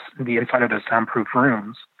of the inside of the soundproof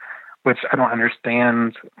rooms, which I don't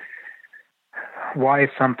understand why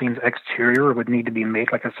something's exterior would need to be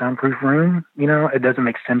made like a soundproof room. It doesn't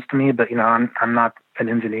make sense to me, but, I'm not an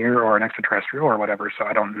engineer or an extraterrestrial or whatever, so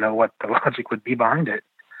I don't know what the logic would be behind it.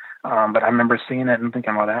 But I remember seeing it and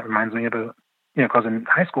thinking, well, that reminds me of because in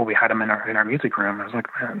high school we had them in our music room. I was like,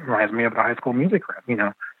 man, it reminds me of the high school music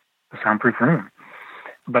room, the soundproof room.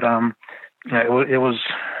 But, it was,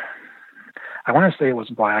 I want to say it was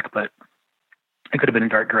black, but it could have been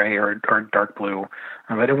dark gray or dark blue,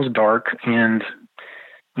 but it was dark, and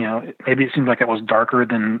maybe it seemed like it was darker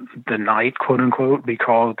than the night, quote unquote,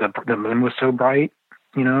 because the moon was so bright.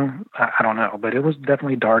 I don't know, but it was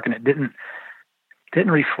definitely dark, and it didn't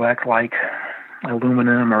reflect like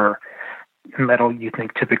aluminum or metal you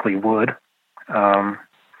think typically would, and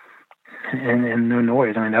no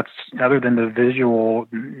noise. I mean, that's other than the visual.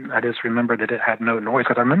 I just remember that it had no noise,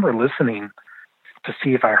 because I remember listening to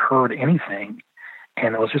see if I heard anything.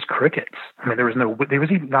 And it was just crickets. I mean, there was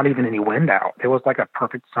not even any wind out. It was like a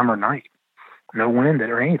perfect summer night. No wind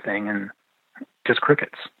or anything, and just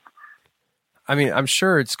crickets. I mean, I'm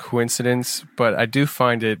sure it's coincidence, but I do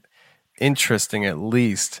find it interesting, at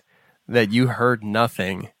least, that you heard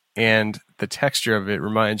nothing, and the texture of it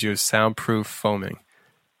reminds you of soundproof foaming.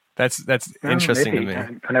 That's interesting to me.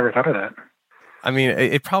 I never thought of that. I mean,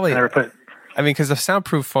 it probably... because the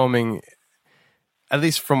soundproof foaming, at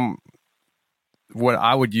least from what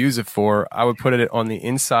I would use it for, I would put it on the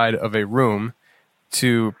inside of a room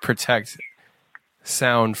to protect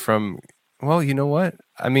sound from, well, you know what?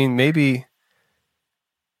 I mean, maybe,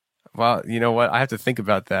 well, you know what? I have to think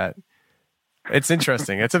about that. It's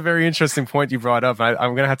interesting. It's a very interesting point you brought up. I'm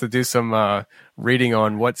going to have to do some reading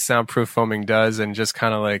on what soundproof foaming does and just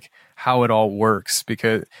kind of like how it all works,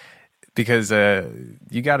 because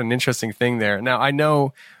you got an interesting thing there. Now, I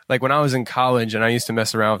know, like when I was in college and I used to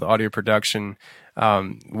mess around with audio production,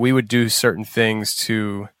 we would do certain things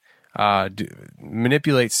to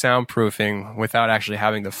manipulate soundproofing without actually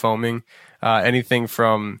having the foaming. Anything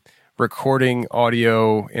from recording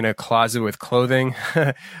audio in a closet with clothing,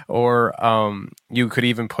 or you could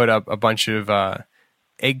even put up a bunch of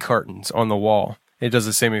egg cartons on the wall. It does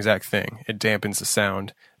the same exact thing. It dampens the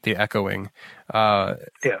sound, the echoing. Yeah.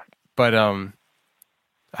 But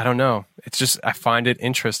I don't know. It's just, I find it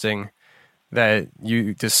interesting that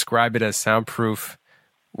you describe it as soundproof.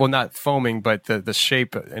 Well, not foaming, but the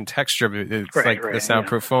shape and texture of it, it's the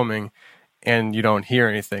soundproof foaming, and you don't hear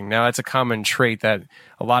anything. Now, that's a common trait that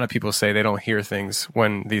a lot of people say they don't hear things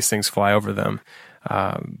when these things fly over them.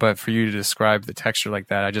 But for you to describe the texture like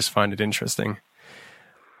that, I just find it interesting.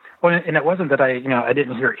 Well, and it wasn't that I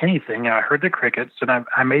didn't hear anything. I heard the crickets, and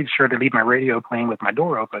I made sure to leave my radio playing with my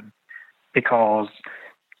door open, because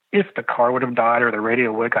if the car would have died or the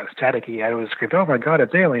radio would have got staticky, I would have screamed, "Oh my God,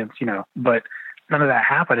 it's aliens!" But none of that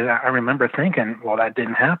happened. And I remember thinking, well, that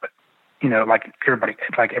didn't happen. Like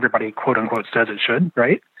everybody quote unquote says it should,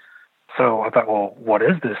 right? So I thought, well, what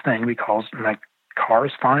is this thing? Because my car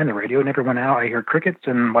is fine, the radio never went out. I hear crickets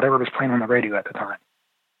and whatever was playing on the radio at the time,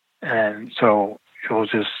 and so it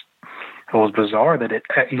was bizarre that it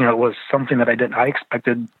was something that I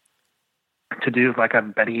expected to do, like a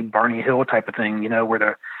Betty Barney Hill type of thing, where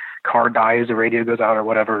the car dies, the radio goes out or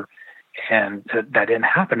whatever. And that didn't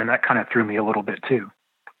happen. And that kind of threw me a little bit too,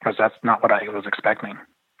 because that's not what I was expecting.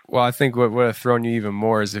 Well, I think what would have thrown you even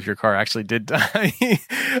more is if your car actually did die.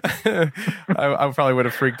 I probably would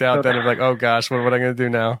have freaked out then of like, oh gosh, what am I going to do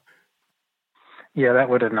now? Yeah, that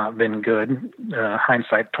would have not been good.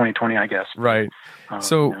 Hindsight 2020, I guess. Right.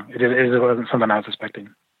 So it wasn't something I was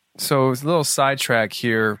expecting. So it's a little sidetrack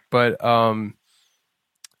here, but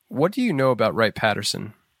what do you know about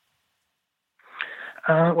Wright-Patterson?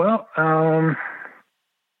 I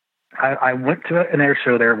went to an air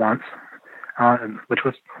show there once, which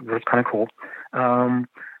was kind of cool.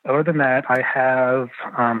 Other than that, I have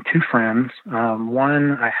two friends.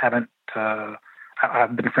 One I haven't,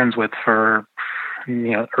 I've been friends with for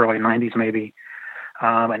early 90s maybe,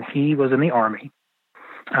 and he was in the Army.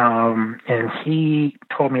 And he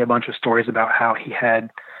told me a bunch of stories about how he had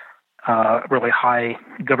really high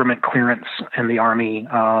government clearance in the Army.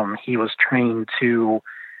 He was trained to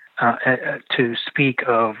speak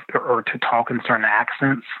of or to talk in certain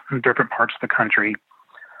accents in different parts of the country.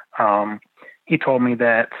 He told me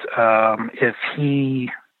that if he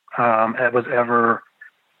was ever,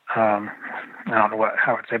 I don't know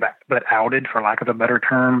how I'd say that, but outed, for lack of a better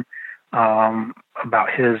term, about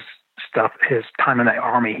his stuff, his time in the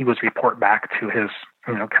Army, he was report back to his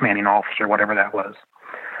commanding officer, whatever that was.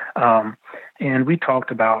 And we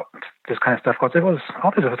talked about this kind of stuff because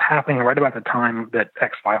all this was happening right about the time that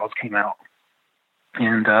X-Files came out.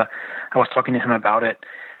 And I was talking to him about it,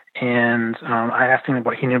 and I asked him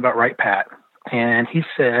what he knew about Wright-Patt. And he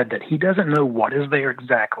said that he doesn't know what is there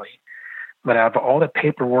exactly, but out of all the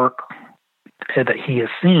paperwork that he has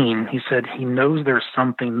seen, he said he knows there's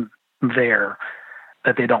something there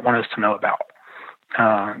that they don't want us to know about.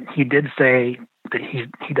 He did say that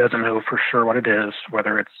he doesn't know for sure what it is,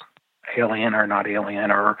 whether it's alien or not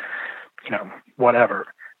alien or, whatever.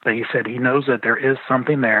 But he said he knows that there is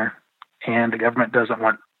something there and the government doesn't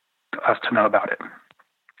want us to know about it.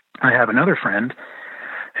 I have another friend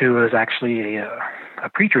who is actually a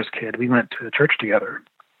preacher's kid. We went to church together,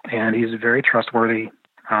 and he's very trustworthy,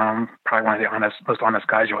 probably one of the most honest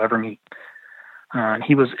guys you'll ever meet.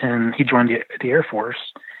 He joined the Air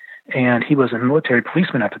Force, and he was a military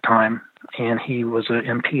policeman at the time, and he was an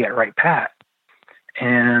MP at Wright-Patt.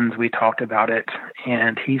 And we talked about it,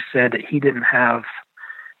 and he said that he didn't have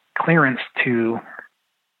clearance to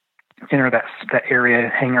enter that area,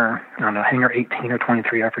 hangar 18 or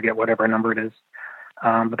 23, I forget whatever number it is.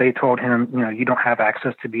 But they told him, you don't have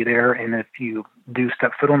access to be there, and if you do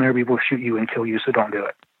step foot on there, we will shoot you and kill you, so don't do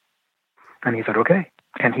it. And he said, okay.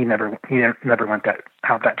 And he never went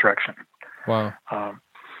out that direction. Wow.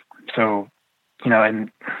 So,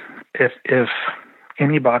 and if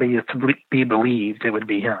anybody is to be believed, it would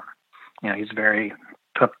be him. He's a very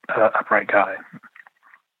upright guy.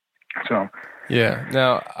 So. Yeah.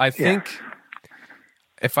 Now, I think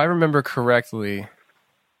if I remember correctly,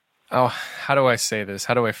 how do I say this?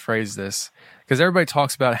 How do I phrase this? Because everybody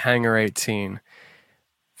talks about Hangar 18.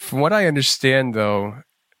 From what I understand, though,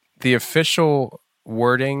 the official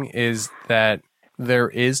wording is that there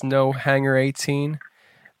is no Hangar 18,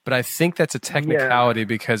 but I think that's a technicality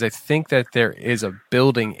because I think that there is a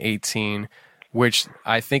Building 18, which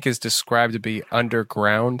I think is described to be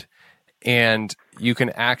underground, and you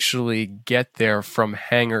can actually get there from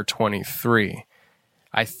Hangar 23.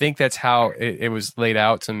 I think that's how it was laid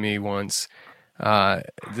out to me once.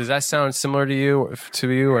 Does that sound similar to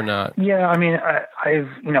you or not? Yeah, I mean, I've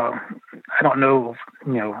I don't know,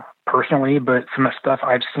 personally, but some of the stuff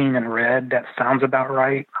I've seen and read, that sounds about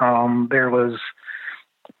right.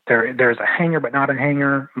 There's a hangar, but not a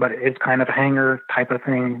hangar, but it's kind of a hangar type of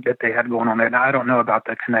thing that they had going on there. Now, I don't know about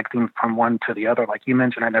the connecting from one to the other. Like you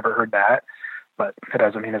mentioned, I never heard that, but it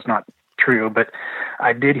doesn't mean it's not true, but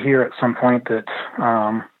I did hear at some point that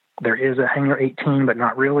there is a Hangar 18, but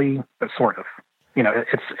not really, but sort of. You know,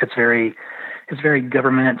 it's very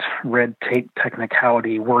government red tape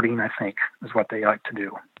technicality wording, I think, is what they like to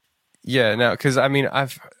do. Yeah, no, because I mean,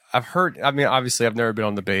 I've heard. I mean, obviously, I've never been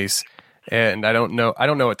on the base, and I don't know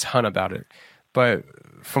a ton about it. But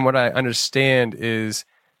from what I understand, is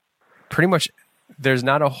pretty much there's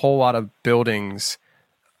not a whole lot of buildings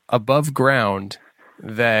above ground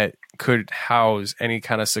that could house any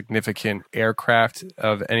kind of significant aircraft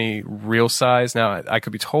of any real size. Now, I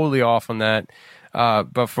could be totally off on that,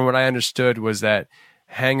 but from what I understood was that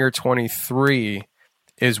Hangar 23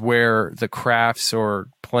 is where the crafts or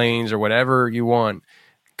planes or whatever you want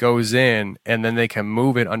goes in, and then they can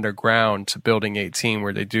move it underground to Building 18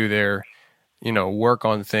 where they do their, work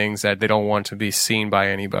on things that they don't want to be seen by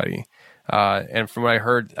anybody. And from what I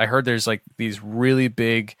heard there's like these really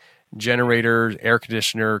big generators, air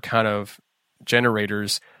conditioner kind of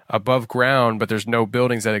generators above ground, but there's no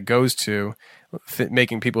buildings that it goes to,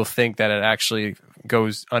 making people think that it actually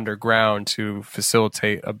goes underground to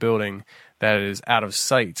facilitate a building that is out of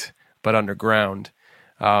sight but underground.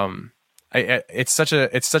 It's such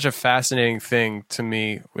a fascinating thing to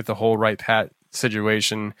me with the whole Wright-Patt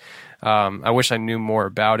situation. I wish I knew more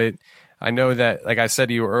about it. I know that, like I said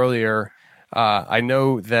to you earlier, I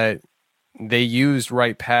know that they used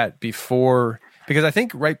Wright-Patt before, because I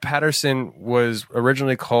think Wright-Patterson was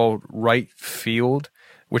originally called Wright Field,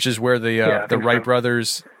 which is where the Wright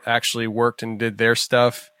brothers actually worked and did their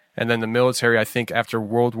stuff. And then the military, I think after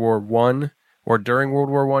World War I or during World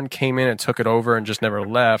War I, came in and took it over and just never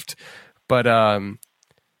left. But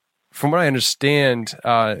from what I understand,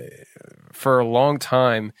 for a long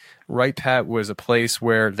time, Wright-Patt was a place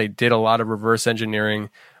where they did a lot of reverse engineering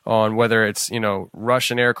on whether it's,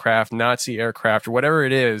 Russian aircraft, Nazi aircraft, or whatever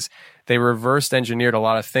it is. They reverse engineered a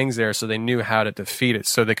lot of things there so they knew how to defeat it,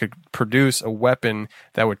 so they could produce a weapon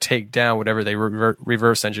that would take down whatever they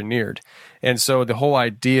reverse engineered. And so the whole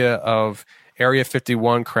idea of Area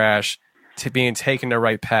 51 crash being taken to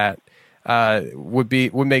Wright-Patt would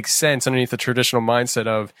make sense underneath the traditional mindset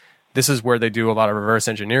of this is where they do a lot of reverse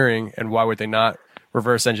engineering, and why would they not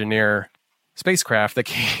reverse engineer spacecraft that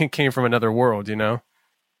came from another world,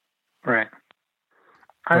 Right.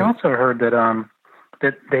 I also heard that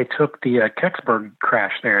that they took the Kecksburg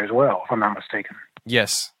crash there as well, if I'm not mistaken.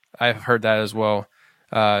 Yes, I've heard that as well.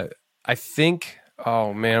 I think,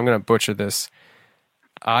 oh man, I'm going to butcher this.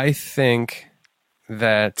 I think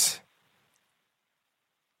that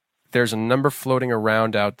there's a number floating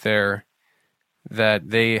around out there that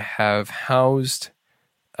they have housed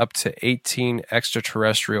up to 18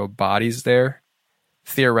 extraterrestrial bodies there,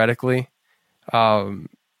 theoretically.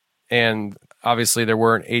 And obviously there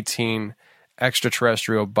weren't 18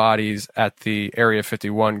 extraterrestrial bodies at the Area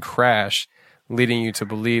 51 crash, leading you to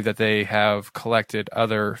believe that they have collected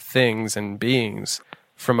other things and beings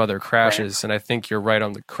from other crashes. Right. And I think you're right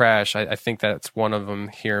on the crash. I think that's one of them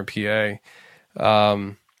here in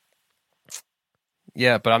PA.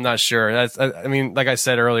 Yeah, but I'm not sure. I mean, like I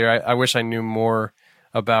said earlier, I wish I knew more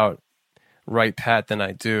about Wright-Patt than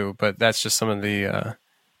I do, but that's just some of the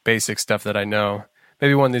basic stuff that I know.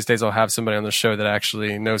 Maybe one of these days I'll have somebody on the show that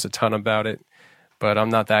actually knows a ton about it, but I'm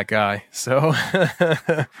not that guy. So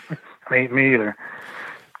me either.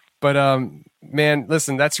 But man,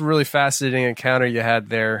 listen, that's a really fascinating encounter you had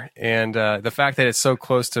there, and the fact that it's so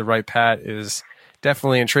close to Wright-Patt is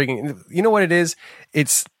definitely intriguing. You know what it is?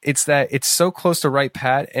 It's that it's so close to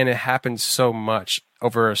Wright-Patt, and it happens so much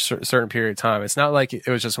over a certain period of time. It's not like it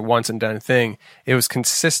was just a once and done thing. It was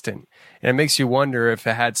consistent, and it makes you wonder if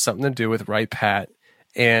it had something to do with Wright-Patt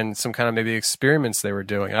and some kind of maybe experiments they were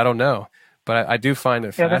doing. I don't know, but I do find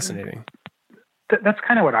it fascinating. That's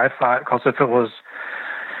kind of what I thought, because if it was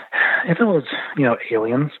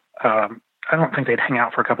aliens, I don't think they'd hang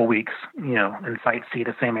out for a couple weeks, and sightsee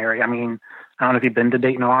the same area. I mean, I don't know if you've been to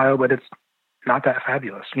Dayton, Ohio, but it's not that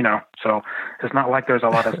fabulous, so it's not like there's a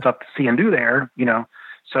lot of stuff to see and do there,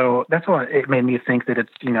 so that's why it made me think that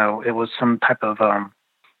it's, it was some type of,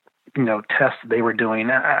 test they were doing.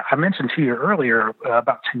 I mentioned to you earlier,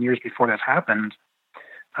 about 10 years before this happened,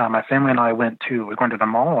 my family and I were going to the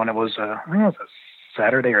mall, and it was I think it was a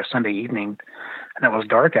Saturday or Sunday evening, and it was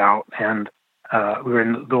dark out, and we were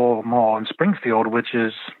in the old mall in Springfield, which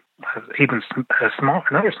is even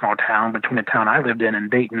another small town between the town I lived in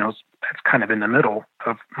and Dayton. That's kind of in the middle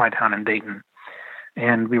of my town in Dayton.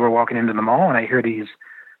 And we were walking into the mall, and I hear these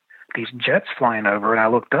jets flying over, and I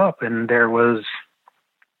looked up, and there was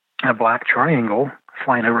a black triangle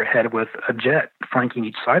flying overhead with a jet flanking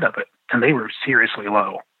each side of it. And they were seriously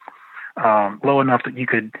low enough that you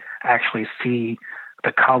could actually see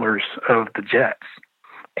the colors of the jets.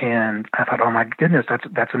 And I thought, oh my goodness,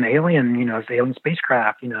 that's an alien, it's an alien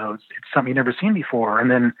spacecraft, it's something you've never seen before. And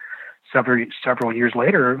then several years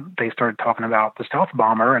later, they started talking about the stealth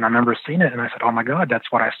bomber, and I remember seeing it, and I said, oh my God,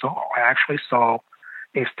 that's what I saw. I actually saw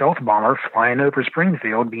a stealth bomber flying over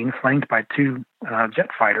Springfield, being flanked by two jet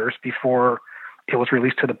fighters before it was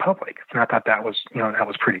released to the public. And I thought that was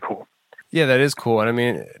pretty cool. Yeah, that is cool. And I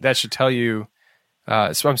mean, that should tell you,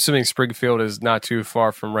 so I'm assuming Springfield is not too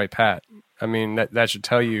far from Wright-Patt. I mean, that should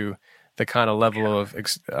tell you the kind of level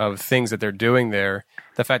of things that they're doing there.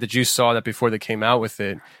 The fact that you saw that before they came out with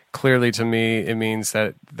it, clearly to me, it means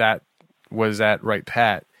that was at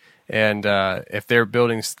Wright-Patt. And if they're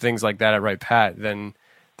building things like that at Wright-Patt, then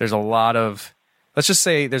there's a lot of, let's just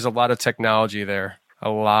say there's a lot of technology there.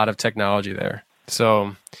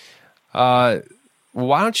 So why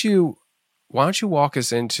don't you walk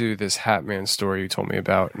us into this Hat Man story you told me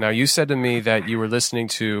about? Now, you said to me that you were listening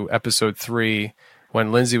to episode 3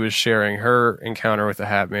 when Lindsay was sharing her encounter with the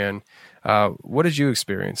Hat Man. What did you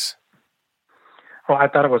experience? Well, I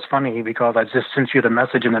thought it was funny because I just sent you the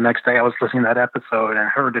message, and the next day I was listening to that episode, and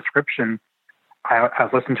her description, I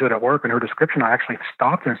listened to it at work, and her description, I actually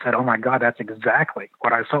stopped and said, oh my God, that's exactly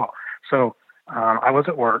what I saw. So I was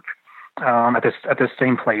at work at this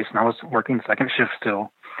same place, and I was working second shift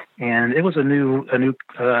still. And it was a new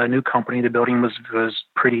company. The building was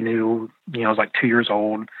pretty new. It was like 2 years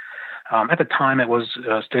old. At the time, it was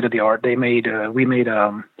state of the art. We made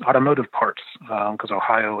automotive parts because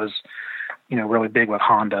Ohio is, really big with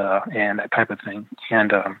Honda and that type of thing.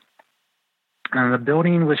 And the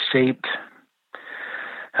building was shaped.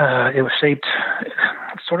 It was shaped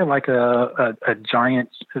sort of like a giant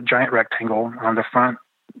rectangle. On the front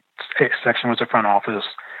section was the front office.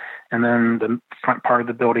 And then the front part of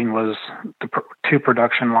the building was the 2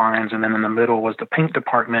 production lines, and then in the middle was the paint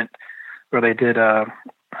department where they did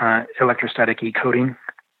electrostatic e-coating.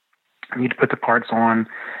 And you'd put the parts on,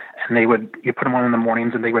 and you put them on in the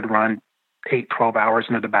mornings, and they would run 8-12 hours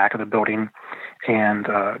into the back of the building and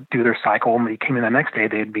do their cycle. And when you came in the next day,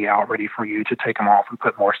 they'd be out ready for you to take them off and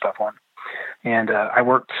put more stuff on. And I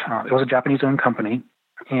worked, it was a Japanese-owned company,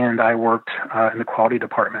 and I worked in the quality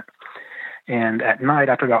department. And at night,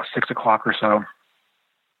 after about 6 o'clock or so,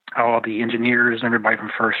 all the engineers and everybody from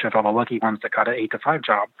first shift, all the lucky ones that got an 8 to 5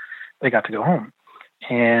 job, they got to go home.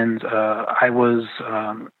 And my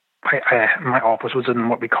office was in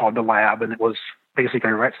what we called the lab, and it was basically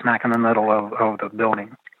right smack in the middle of the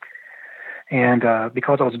building. And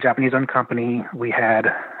because I was a Japanese-owned company, we had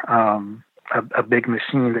a big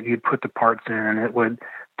machine that you'd put the parts in, and it would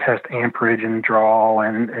test amperage and draw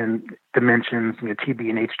and dimensions, TB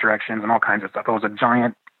and H directions and all kinds of stuff. It was a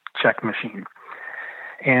giant check machine.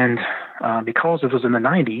 And because this was in the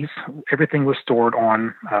 90s, everything was stored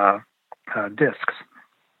on disks.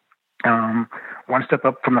 One step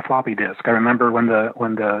up from the floppy disk. I remember when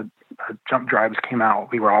the jump drives came out,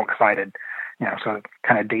 we were all excited. So it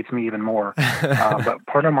kind of dates me even more. But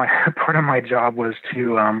part of my job was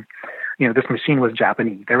to, this machine was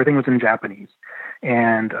Japanese. Everything was in Japanese.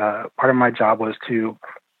 And part of my job was to,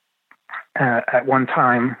 at one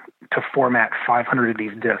time, to format 500 of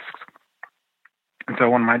these disks. And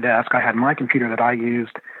so on my desk, I had my computer that I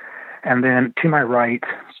used. And then to my right,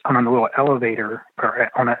 on a little elevator, or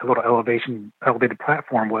on a little elevated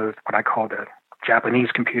platform, was what I called a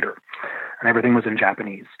Japanese computer. And everything was in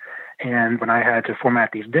Japanese. And when I had to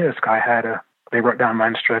format these disks, they wrote down my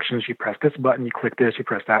instructions. You press this button, you click this, you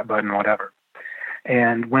press that button, whatever.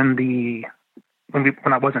 And when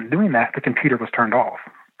I wasn't doing that, the computer was turned off.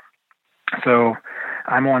 So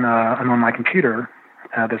I'm on my computer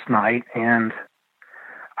this night, and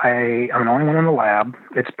I'm the only one in the lab.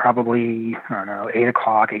 It's probably, 8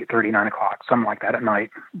 o'clock, 8:30, 9 o'clock, something like that at night.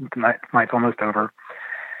 Night's almost over.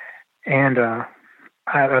 And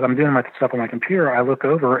as I'm doing my stuff on my computer, I look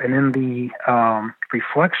over, and in the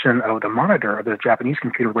reflection of the monitor of the Japanese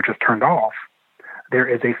computer, which is turned off, there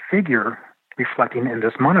is a figure reflecting in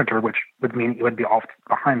this monitor, which would mean it would be off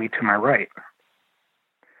behind me to my right.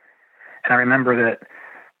 And I remember that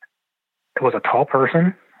it was a tall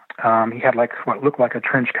person. He had what looked like a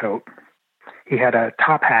trench coat. He had a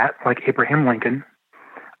top hat like Abraham Lincoln,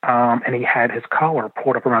 and he had his collar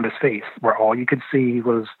pulled up around his face, where all you could see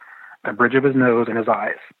was the bridge of his nose and his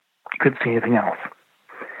eyes. You couldn't see anything else.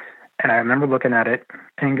 And I remember looking at it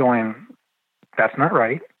and going, that's not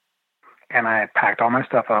right. And I packed all my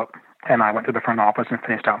stuff up, and I went to the front office and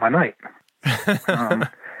finished out my night.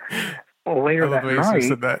 Later that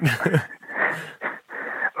night,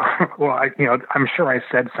 well, I'm sure I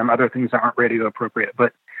said some other things that aren't radio appropriate,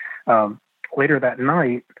 but later that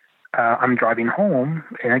night, I'm driving home,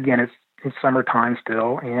 and again, it's summertime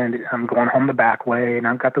still, and I'm going home the back way, and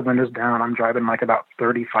I've got the windows down. I'm driving like about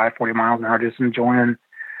 35, 40 miles an hour, just enjoying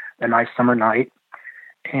a nice summer night.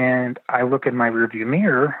 And I look in my rearview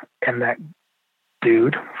mirror, and that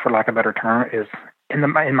dude, for lack of a better term, is in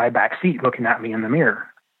my back seat looking at me in the mirror.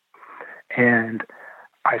 And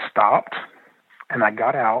I stopped, and I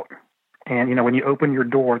got out. And, you know, when you open your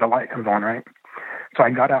door, the light comes on, right? So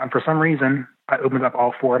I got out, and for some reason, I opened up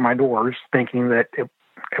all four of my doors, thinking that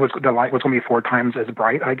the light was going to be 4 times as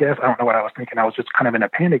bright, I guess. I don't know what I was thinking. I was just kind of in a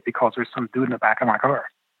panic because there's some dude in the back of my car.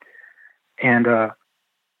 And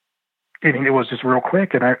it was just real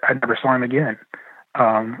quick, and I never saw him again.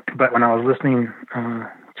 But when I was listening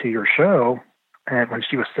to your show, and when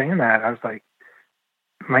she was saying that, I was like,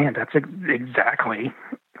 man, that's exactly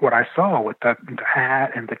what I saw with the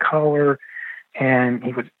hat and the color. And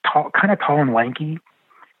he was kind of tall and lanky.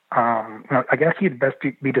 I guess he'd best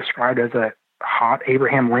be described as a hot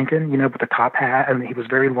Abraham Lincoln, you know, with the top hat, and he was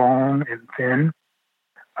very long and thin.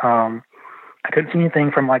 I couldn't see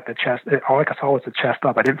anything from like the chest. All I saw was the chest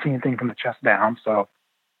up. I didn't see anything from the chest down. So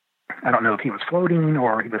I don't know if he was floating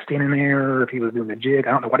or he was standing there, or if he was doing a jig.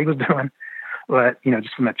 I don't know what he was doing, but, you know,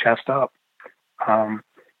 just from the chest up.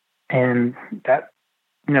 And that,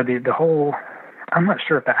 you know, the whole, I'm not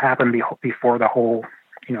sure if that happened before the whole,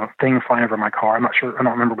 you know, thing flying over my car. I'm not sure. I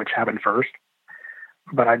don't remember which happened first,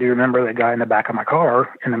 but I do remember the guy in the back of my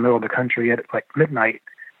car in the middle of the country at like midnight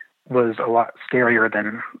was a lot scarier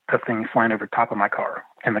than the thing flying over top of my car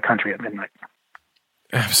in the country at midnight.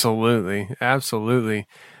 Absolutely. Absolutely.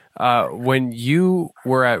 When you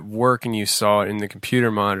were at work and you saw it in the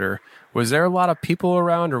computer monitor, was there a lot of people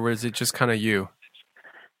around, or was it just kind of you?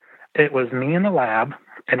 It was me in the lab,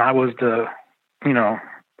 and I was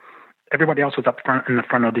everybody else was up front in the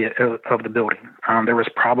front of the building. There was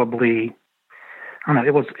probably, I don't know,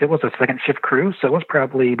 it was a second shift crew, so it was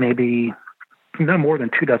probably maybe no more than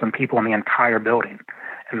 24 people in the entire building,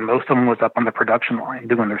 and most of them was up on the production line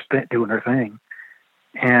doing their thing.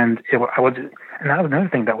 And that was another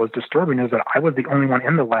thing that was disturbing, is that I was the only one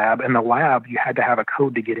in the lab. In the lab, you had to have a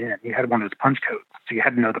code to get in. You had one of those punch codes, so you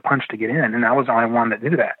had to know the punch to get in, and I was the only one that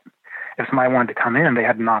knew that. If somebody wanted to come in, they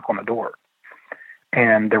had to knock on the door.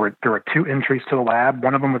 And there were 2 entries to the lab.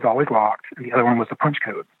 One of them was always locked, and the other one was the punch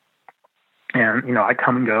code. And, you know, I'd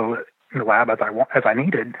come and go in the lab as I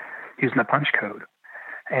needed, using the punch code.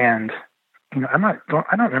 And, you know, I don't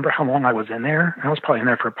remember how long I was in there. I was probably in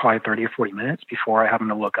there for 30 or 40 minutes before I happened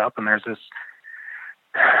to look up, and there's this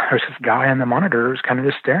guy on the monitors kind of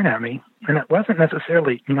just staring at me. And it wasn't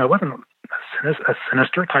necessarily, you know, it wasn't a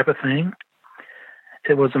sinister type of thing.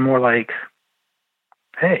 It was a more like,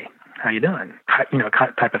 hey, how you doing? You know,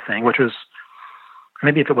 type of thing, which was,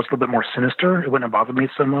 maybe if it was a little bit more sinister, it wouldn't have bothered me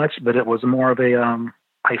so much, but it was more of a,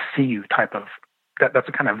 I see you type of, that's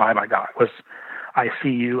the kind of vibe I got, was I see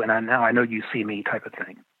you and now I know you see me type of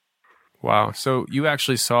thing. Wow. So you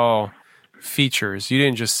actually saw features. You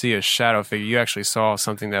didn't just see a shadow figure. You actually saw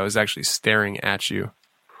something that was actually staring at you.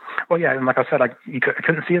 Well, yeah. And like I said, I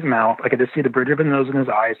couldn't see his mouth. I could just see the bridge of his nose and his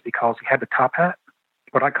eyes because he had the top hat,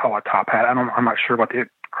 what I call a top hat. I'm not sure what the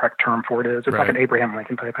correct term for it is. It's right. Like an Abraham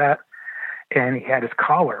Lincoln type hat. And he had his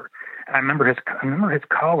collar. And I remember his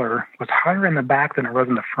collar was higher in the back than it was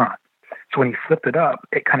in the front. So when he flipped it up,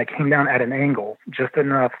 it kind of came down at an angle, just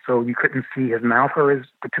enough so you couldn't see his mouth or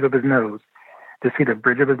the tip of his nose, to see the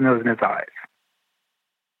bridge of his nose and his eyes.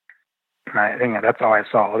 And I think that's all I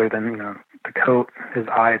saw, other than, you know, the coat, his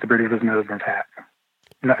eyes, the bridge of his nose, and his hat.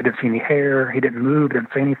 You know, I didn't see any hair. He didn't move. Didn't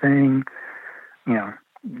say anything. You know,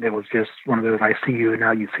 it was just one of those "I see you,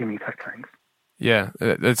 now you see me" type things. Yeah,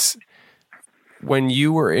 that's. When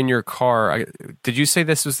you were in your car, did you say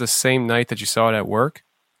this was the same night that you saw it at work?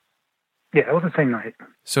 Yeah, it was the same night.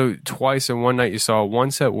 So twice in one night you saw it,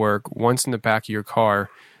 once at work, once in the back of your car.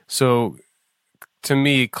 So to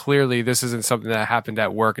me, clearly this isn't something that happened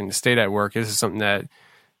at work and stayed at work. This is something that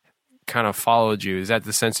kind of followed you. Is that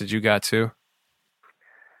the sense that you got too?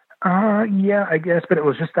 Yeah, I guess, but it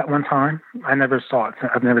was just that one time. I never saw it.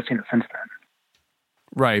 I've never seen it since then.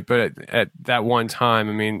 Right, but at that one time,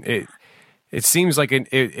 I mean, it seems like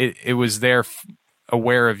it was there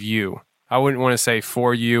aware of you. I wouldn't want to say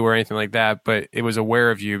for you or anything like that, but it was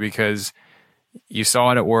aware of you because you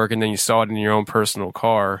saw it at work and then you saw it in your own personal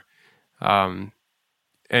car. And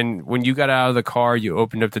when you got out of the car, you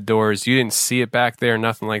opened up the doors. You didn't see it back there,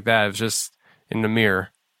 nothing like that. It was just in the mirror.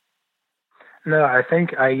 No, I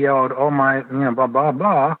think I yelled, "Oh my, you know, blah, blah,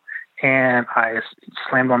 blah." And I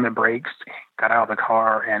slammed on the brakes, got out of the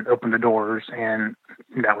car and opened the doors, and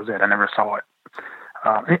that was it. I never saw it.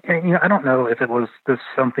 And you know, I don't know if it was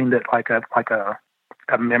something that like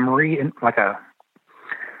a memory, and like a,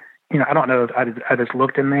 I don't know. I just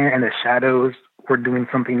looked in there, and the shadows were doing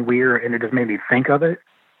something weird, and it just made me think of it,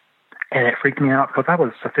 and it freaked me out because I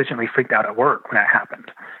was sufficiently freaked out at work when that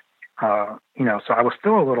happened. So I was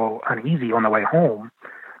still a little uneasy on the way home,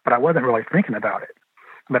 but I wasn't really thinking about it.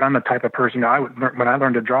 But I'm the type of person, when I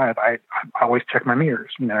learned to drive, I always check my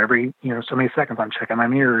mirrors. Every so many seconds I'm checking my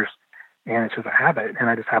mirrors, and it's just a habit. And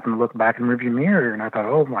I just happened to look back in the rearview mirror, and I thought,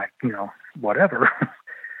 oh my, whatever.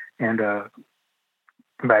 And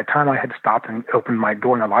by the time I had stopped and opened my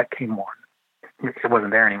door and the light came on, it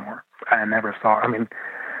wasn't there anymore. I never saw.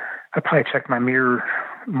 I probably checked my mirror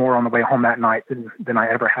more on the way home that night than I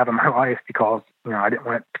ever have in my life because I didn't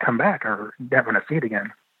want it to come back or didn't want to see it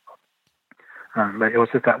again. But it was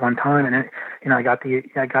just that one time, and I got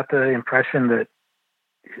the impression that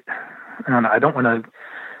I don't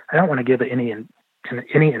want to give it any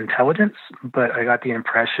intelligence, but I got the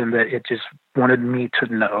impression that it just wanted me to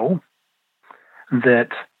know that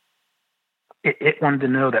it wanted to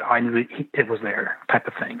know that I knew it was there, type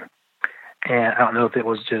of thing. And I don't know if it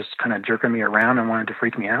was just kind of jerking me around and wanted to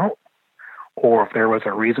freak me out, or if there was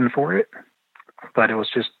a reason for it. But it was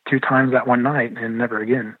just 2 times that one night and never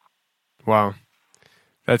again. Wow.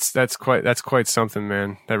 That's quite something,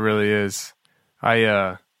 man. That really is.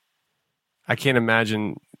 I can't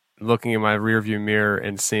imagine looking in my rearview mirror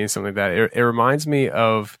and seeing something like that. It reminds me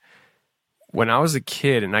of when I was a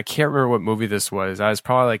kid, and I can't remember what movie this was. I was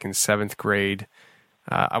probably like in 7th grade.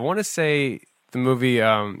 I want to say the movie,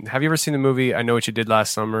 have you ever seen the movie I Know What You Did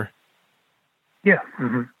Last Summer? Yeah.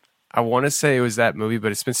 Mm-hmm. I want to say it was that movie,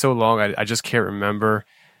 but it's been so long I just can't remember.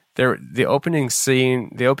 The opening scene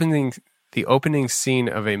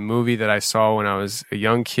of a movie that I saw when I was a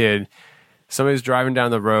young kid, somebody's driving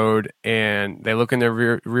down the road and they look in their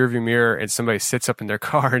rearview mirror and somebody sits up in their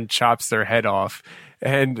car and chops their head off.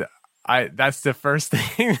 And that's the first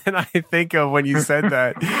thing that I think of when you said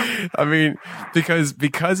that.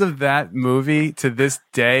 Because of that movie, to this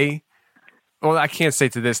day, well, I can't say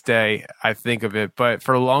to this day I think of it, but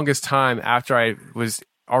for the longest time after I was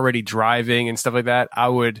already driving and stuff like that, I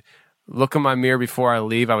would look in my mirror before I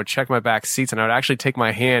leave. I would check my back seats, and I would actually take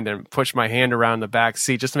my hand and push my hand around the back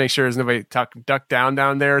seat just to make sure there's nobody ducked down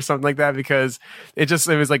there or something like that, because it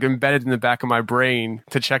was like embedded in the back of my brain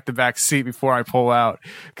to check the back seat before I pull out,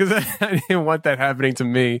 because I didn't want that happening to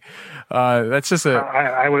me. That's just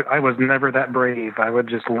I was never that brave. I would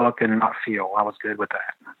just look and not feel. I was good with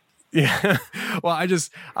that. Yeah. Well,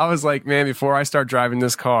 I was like, man, before I start driving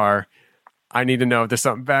this car, I need to know if there's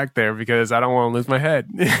something back there because I don't want to lose my head.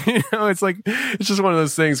 It's just one of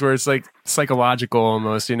those things where it's like psychological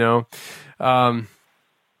almost,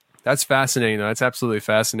 That's fascinating though. That's absolutely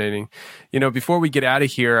fascinating. Before we get out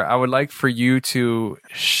of here, I would like for you to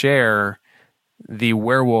share the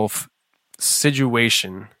werewolf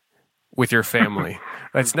situation with your family.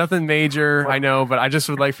 That's nothing major, I know, but I just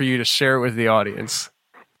would like for you to share it with the audience.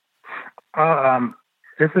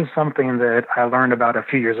 This is something that I learned about a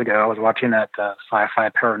few years ago. I was watching that sci-fi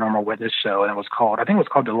paranormal witness show, and I think it was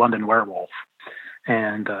called The London Werewolf.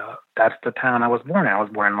 And that's the town I was born in. I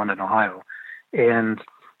was born in London, Ohio. And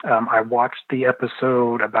I watched the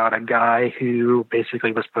episode about a guy who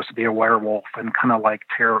basically was supposed to be a werewolf and kind of like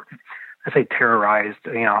terrorized,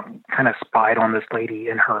 kind of spied on this lady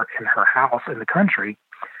in her house in the country.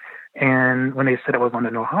 And when they said it was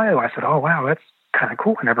London, Ohio, I said, oh, wow, that's kind of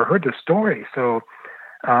cool. I never heard this story. So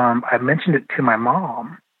I mentioned it to my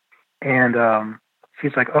mom, and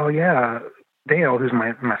she's like, oh, yeah, Dale, who's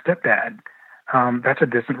my stepdad, that's a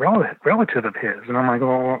distant relative of his. And I'm like,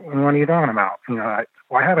 well, what are you talking about?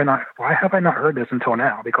 Why have I not heard this until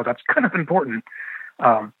now? Because that's kind of important.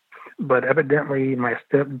 But evidently my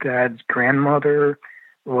stepdad's grandmother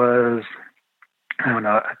was, I don't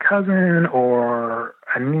know, a cousin or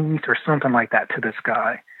a niece or something like that to this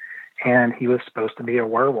guy. And he was supposed to be a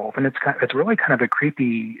werewolf. And it's really kind of a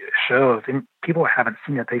creepy show. If people haven't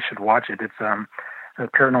seen it, they should watch it. It's a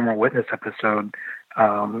paranormal witness episode.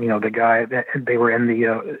 The guy that they were in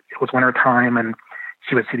it was winter time, and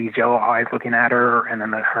she would see these yellow eyes looking at her. And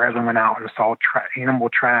then her husband went out and saw animal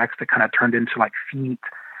tracks that kind of turned into like feet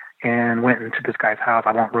and went into this guy's house.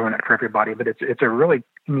 I won't ruin it for everybody, but it's a really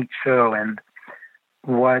neat show. And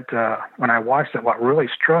when I watched it, what really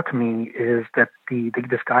struck me is that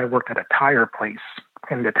this guy worked at a tire place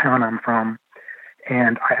in the town I'm from,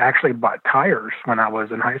 and I actually bought tires when I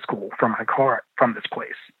was in high school for my car from this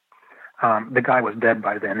place. The guy was dead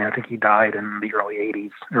by then. I think he died in the early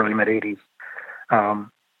mid 80s.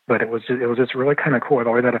 But it was just really kind of cool. I've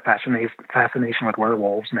always had a fascination with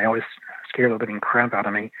werewolves, and they always scare the living crap out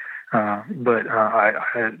of me. But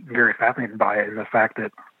I'm very fascinated by it, and the fact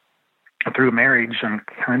that through marriage, I'm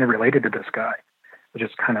kind of related to this guy. which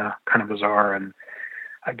is kind of bizarre. And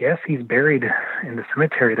I guess he's buried in the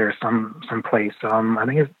cemetery there some place. I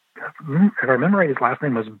think if I remember right, his last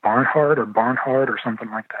name was Barnhart or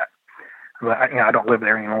something like that. But I don't live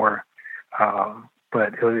there anymore.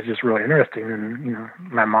 But it was just really interesting. And,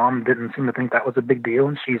 my mom didn't seem to think that was a big deal.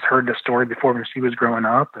 And she's heard the story before when she was growing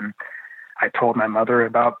up. And I told my mother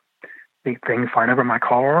about the thing flying over my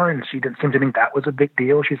car, and she didn't seem to think that was a big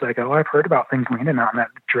deal. She's like, "Oh, I've heard about things landing out in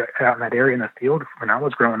that area in the field when I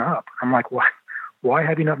was growing up." I'm like, why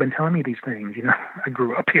have you not been telling me these things? I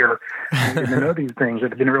grew up here and didn't know these things.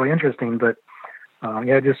 It's been really interesting, but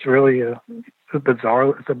just really it's a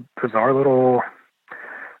bizarre little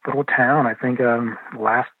town. I think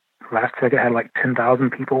last check it had like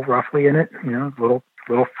 10,000 people roughly in it. Little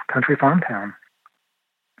country farm town.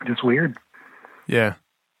 Just weird. Yeah,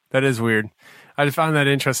 that is weird. I just found that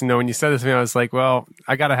interesting though. When you said this to me, I was like, well,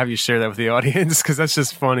 I got to have you share that with the audience because that's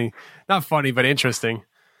just funny. Not funny, but interesting.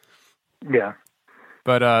 Yeah.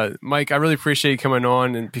 But Mike, I really appreciate you coming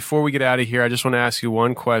on. And before we get out of here, I just want to ask you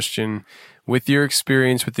one question. With your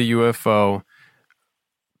experience with the UFO,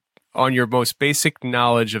 on your most basic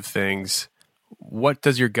knowledge of things, what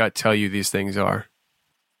does your gut tell you these things are?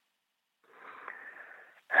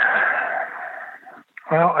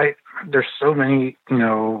 Well, there's so many,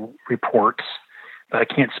 reports that I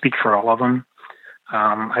can't speak for all of them.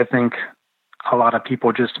 I think a lot of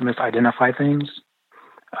people just misidentify things.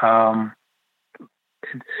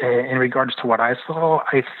 In regards to what I saw,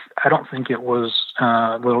 I don't think it was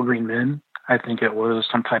little green men. I think it was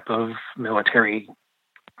some type of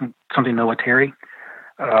something military.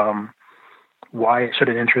 Why it should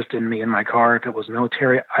have interested me in my car if it was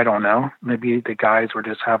military, I don't know. Maybe the guys were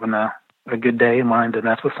just having a good day and wanted to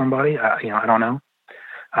mess with somebody. I don't know.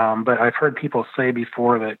 But I've heard people say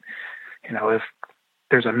before that, if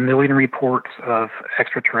there's a million reports of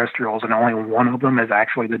extraterrestrials and only one of them is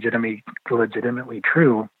actually legitimately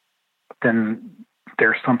true, then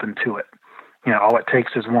there's something to it. All it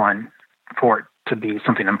takes is one for it to be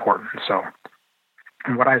something important. So,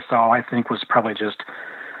 and what I saw, I think, was probably just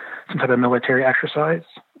some type of military exercise,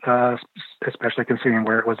 especially considering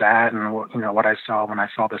where it was at and what I saw when I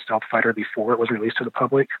saw the stealth fighter before it was released to the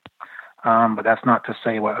public. But that's not to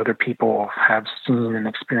say what other people have seen and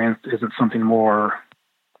experienced isn't something more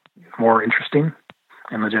interesting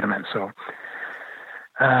and legitimate. So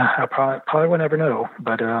I probably will never know,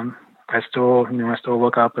 but I still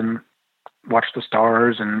look up and watch the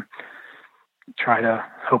stars and try to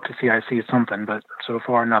hope to I see something, but so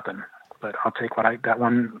far nothing. But I'll take that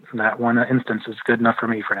one instance is good enough for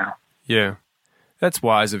me for now. Yeah, that's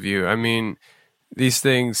wise of you. I mean, these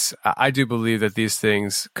things, I do believe that these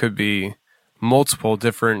things could be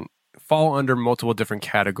fall under multiple different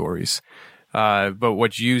categories. But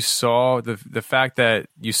what you saw, the fact that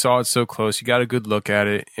you saw it so close, you got a good look at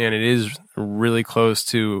it, and it is really close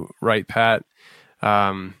to Wright-Patt.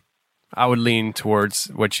 I would lean towards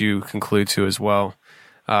what you conclude to as well.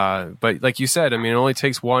 But like you said, I mean, it only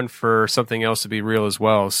takes one for something else to be real as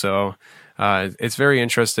well. So it's very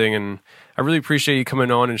interesting, and I really appreciate you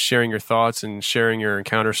coming on and sharing your thoughts and sharing your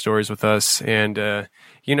encounter stories with us. And,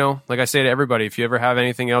 like I say to everybody, if you ever have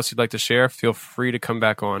anything else you'd like to share, feel free to come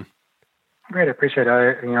back on. Great, I appreciate it.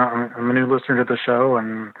 I'm a new listener to the show,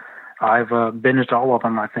 and I've binged all of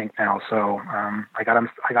them, I think, now. So I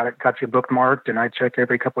got you bookmarked, and I check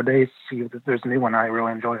every couple of days to see if there's a new one. I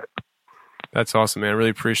really enjoy it. That's awesome, man. I really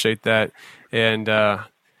appreciate that. And, I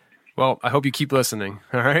hope you keep listening.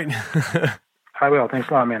 All right? I will. Thanks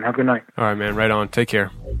a lot, man. Have a good night. All right, man. Right on. Take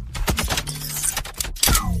care.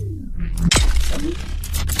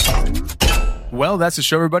 Well, that's the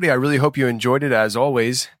show, everybody. I really hope you enjoyed it, as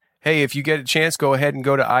always. Hey, if you get a chance, go ahead and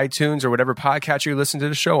go to iTunes or whatever podcatcher you listen to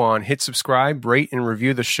the show on. Hit subscribe, rate, and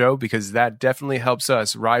review the show, because that definitely helps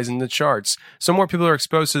us rise in the charts so more people are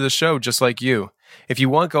exposed to the show just like you. If you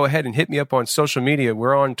want, go ahead and hit me up on social media.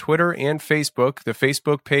 We're on Twitter and Facebook. The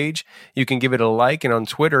Facebook page, you can give it a like. And on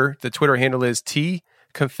Twitter, the Twitter handle is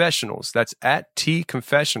TConfessionals. That's at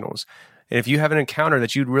TConfessionals. And if you have an encounter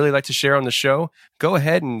that you'd really like to share on the show, go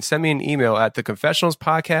ahead and send me an email at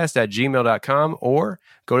theconfessionalspodcast@gmail.com, or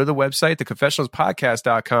go to the website,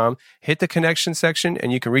 theconfessionalspodcast.com, hit the connection section,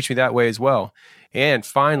 and you can reach me that way as well. And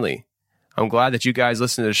finally, I'm glad that you guys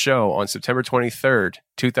listened to the show on September 23rd,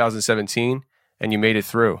 2017, and you made it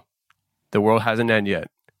through. The world hasn't ended yet,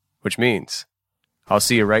 which means I'll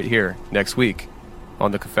see you right here next week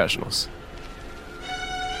on The Confessionals.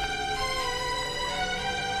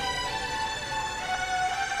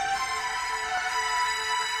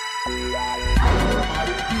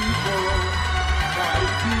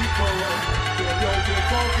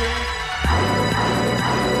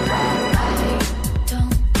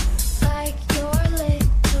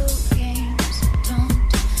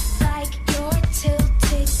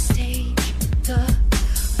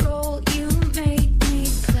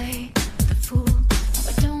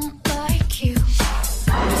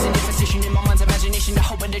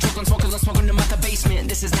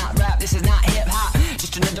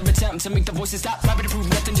 to make the voices stop. Rapping to prove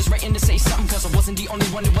nothing, just writing to say something. Cause I wasn't the only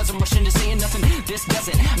one who wasn't rushing to saying nothing. This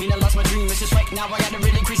doesn't mean I lost my dream. It's just right now I got a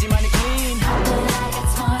really crazy mind to clean. But I got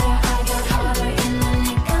smarter, I got harder in the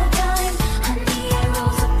nick of time. Honey, I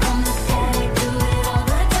rose up from the dead, I do it all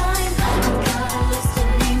the time. I got a list of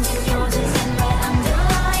names and yours is in red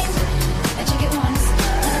underlined. I check it once,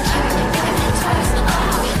 then I check it twice.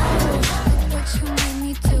 Look what you made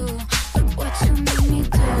me do. Look what you made me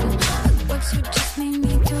do. Look what you just made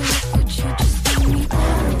me do. Look what you just made me do.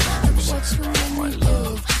 Look what you made me do.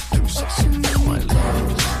 Look what you made me do.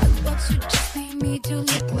 Look what you just made me do.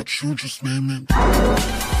 Look what you just made me do.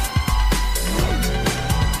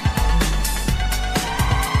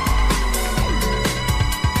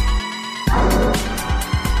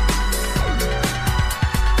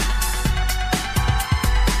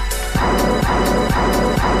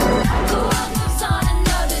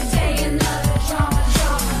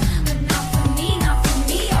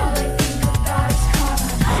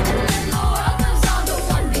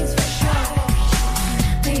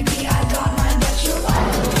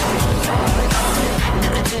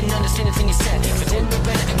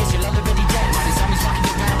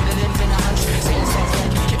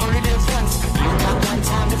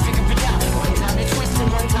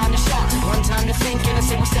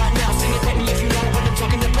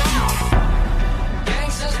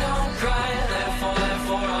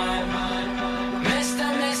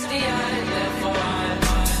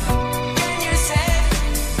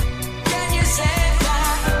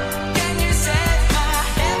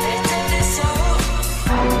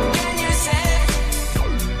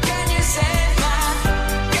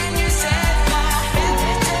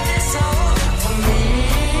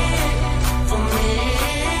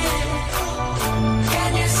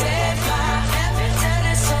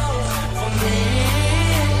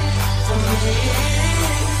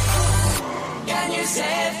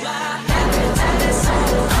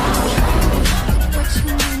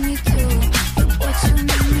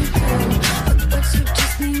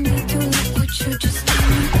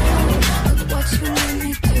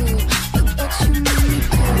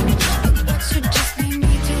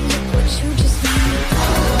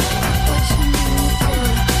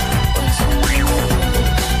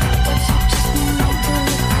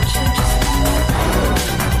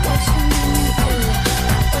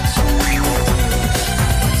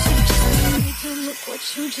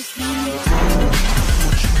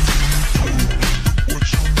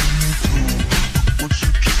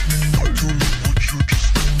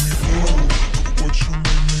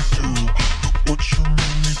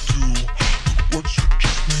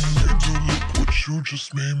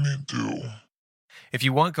 If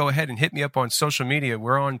you want, go ahead and hit me up on social media.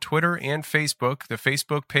 We're on Twitter and Facebook. The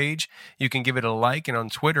Facebook page, you can give it a like. And on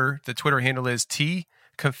Twitter, the Twitter handle is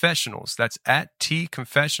TConfessionals. That's at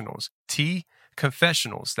TConfessionals.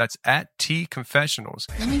 TConfessionals. That's at TConfessionals.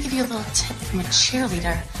 Let me give you a little tip from a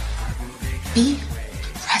cheerleader. Be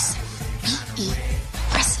aggressive. Be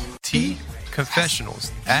aggressive.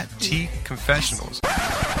 TConfessionals. At TConfessionals.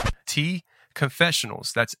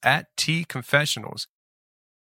 TConfessionals. That's at TConfessionals.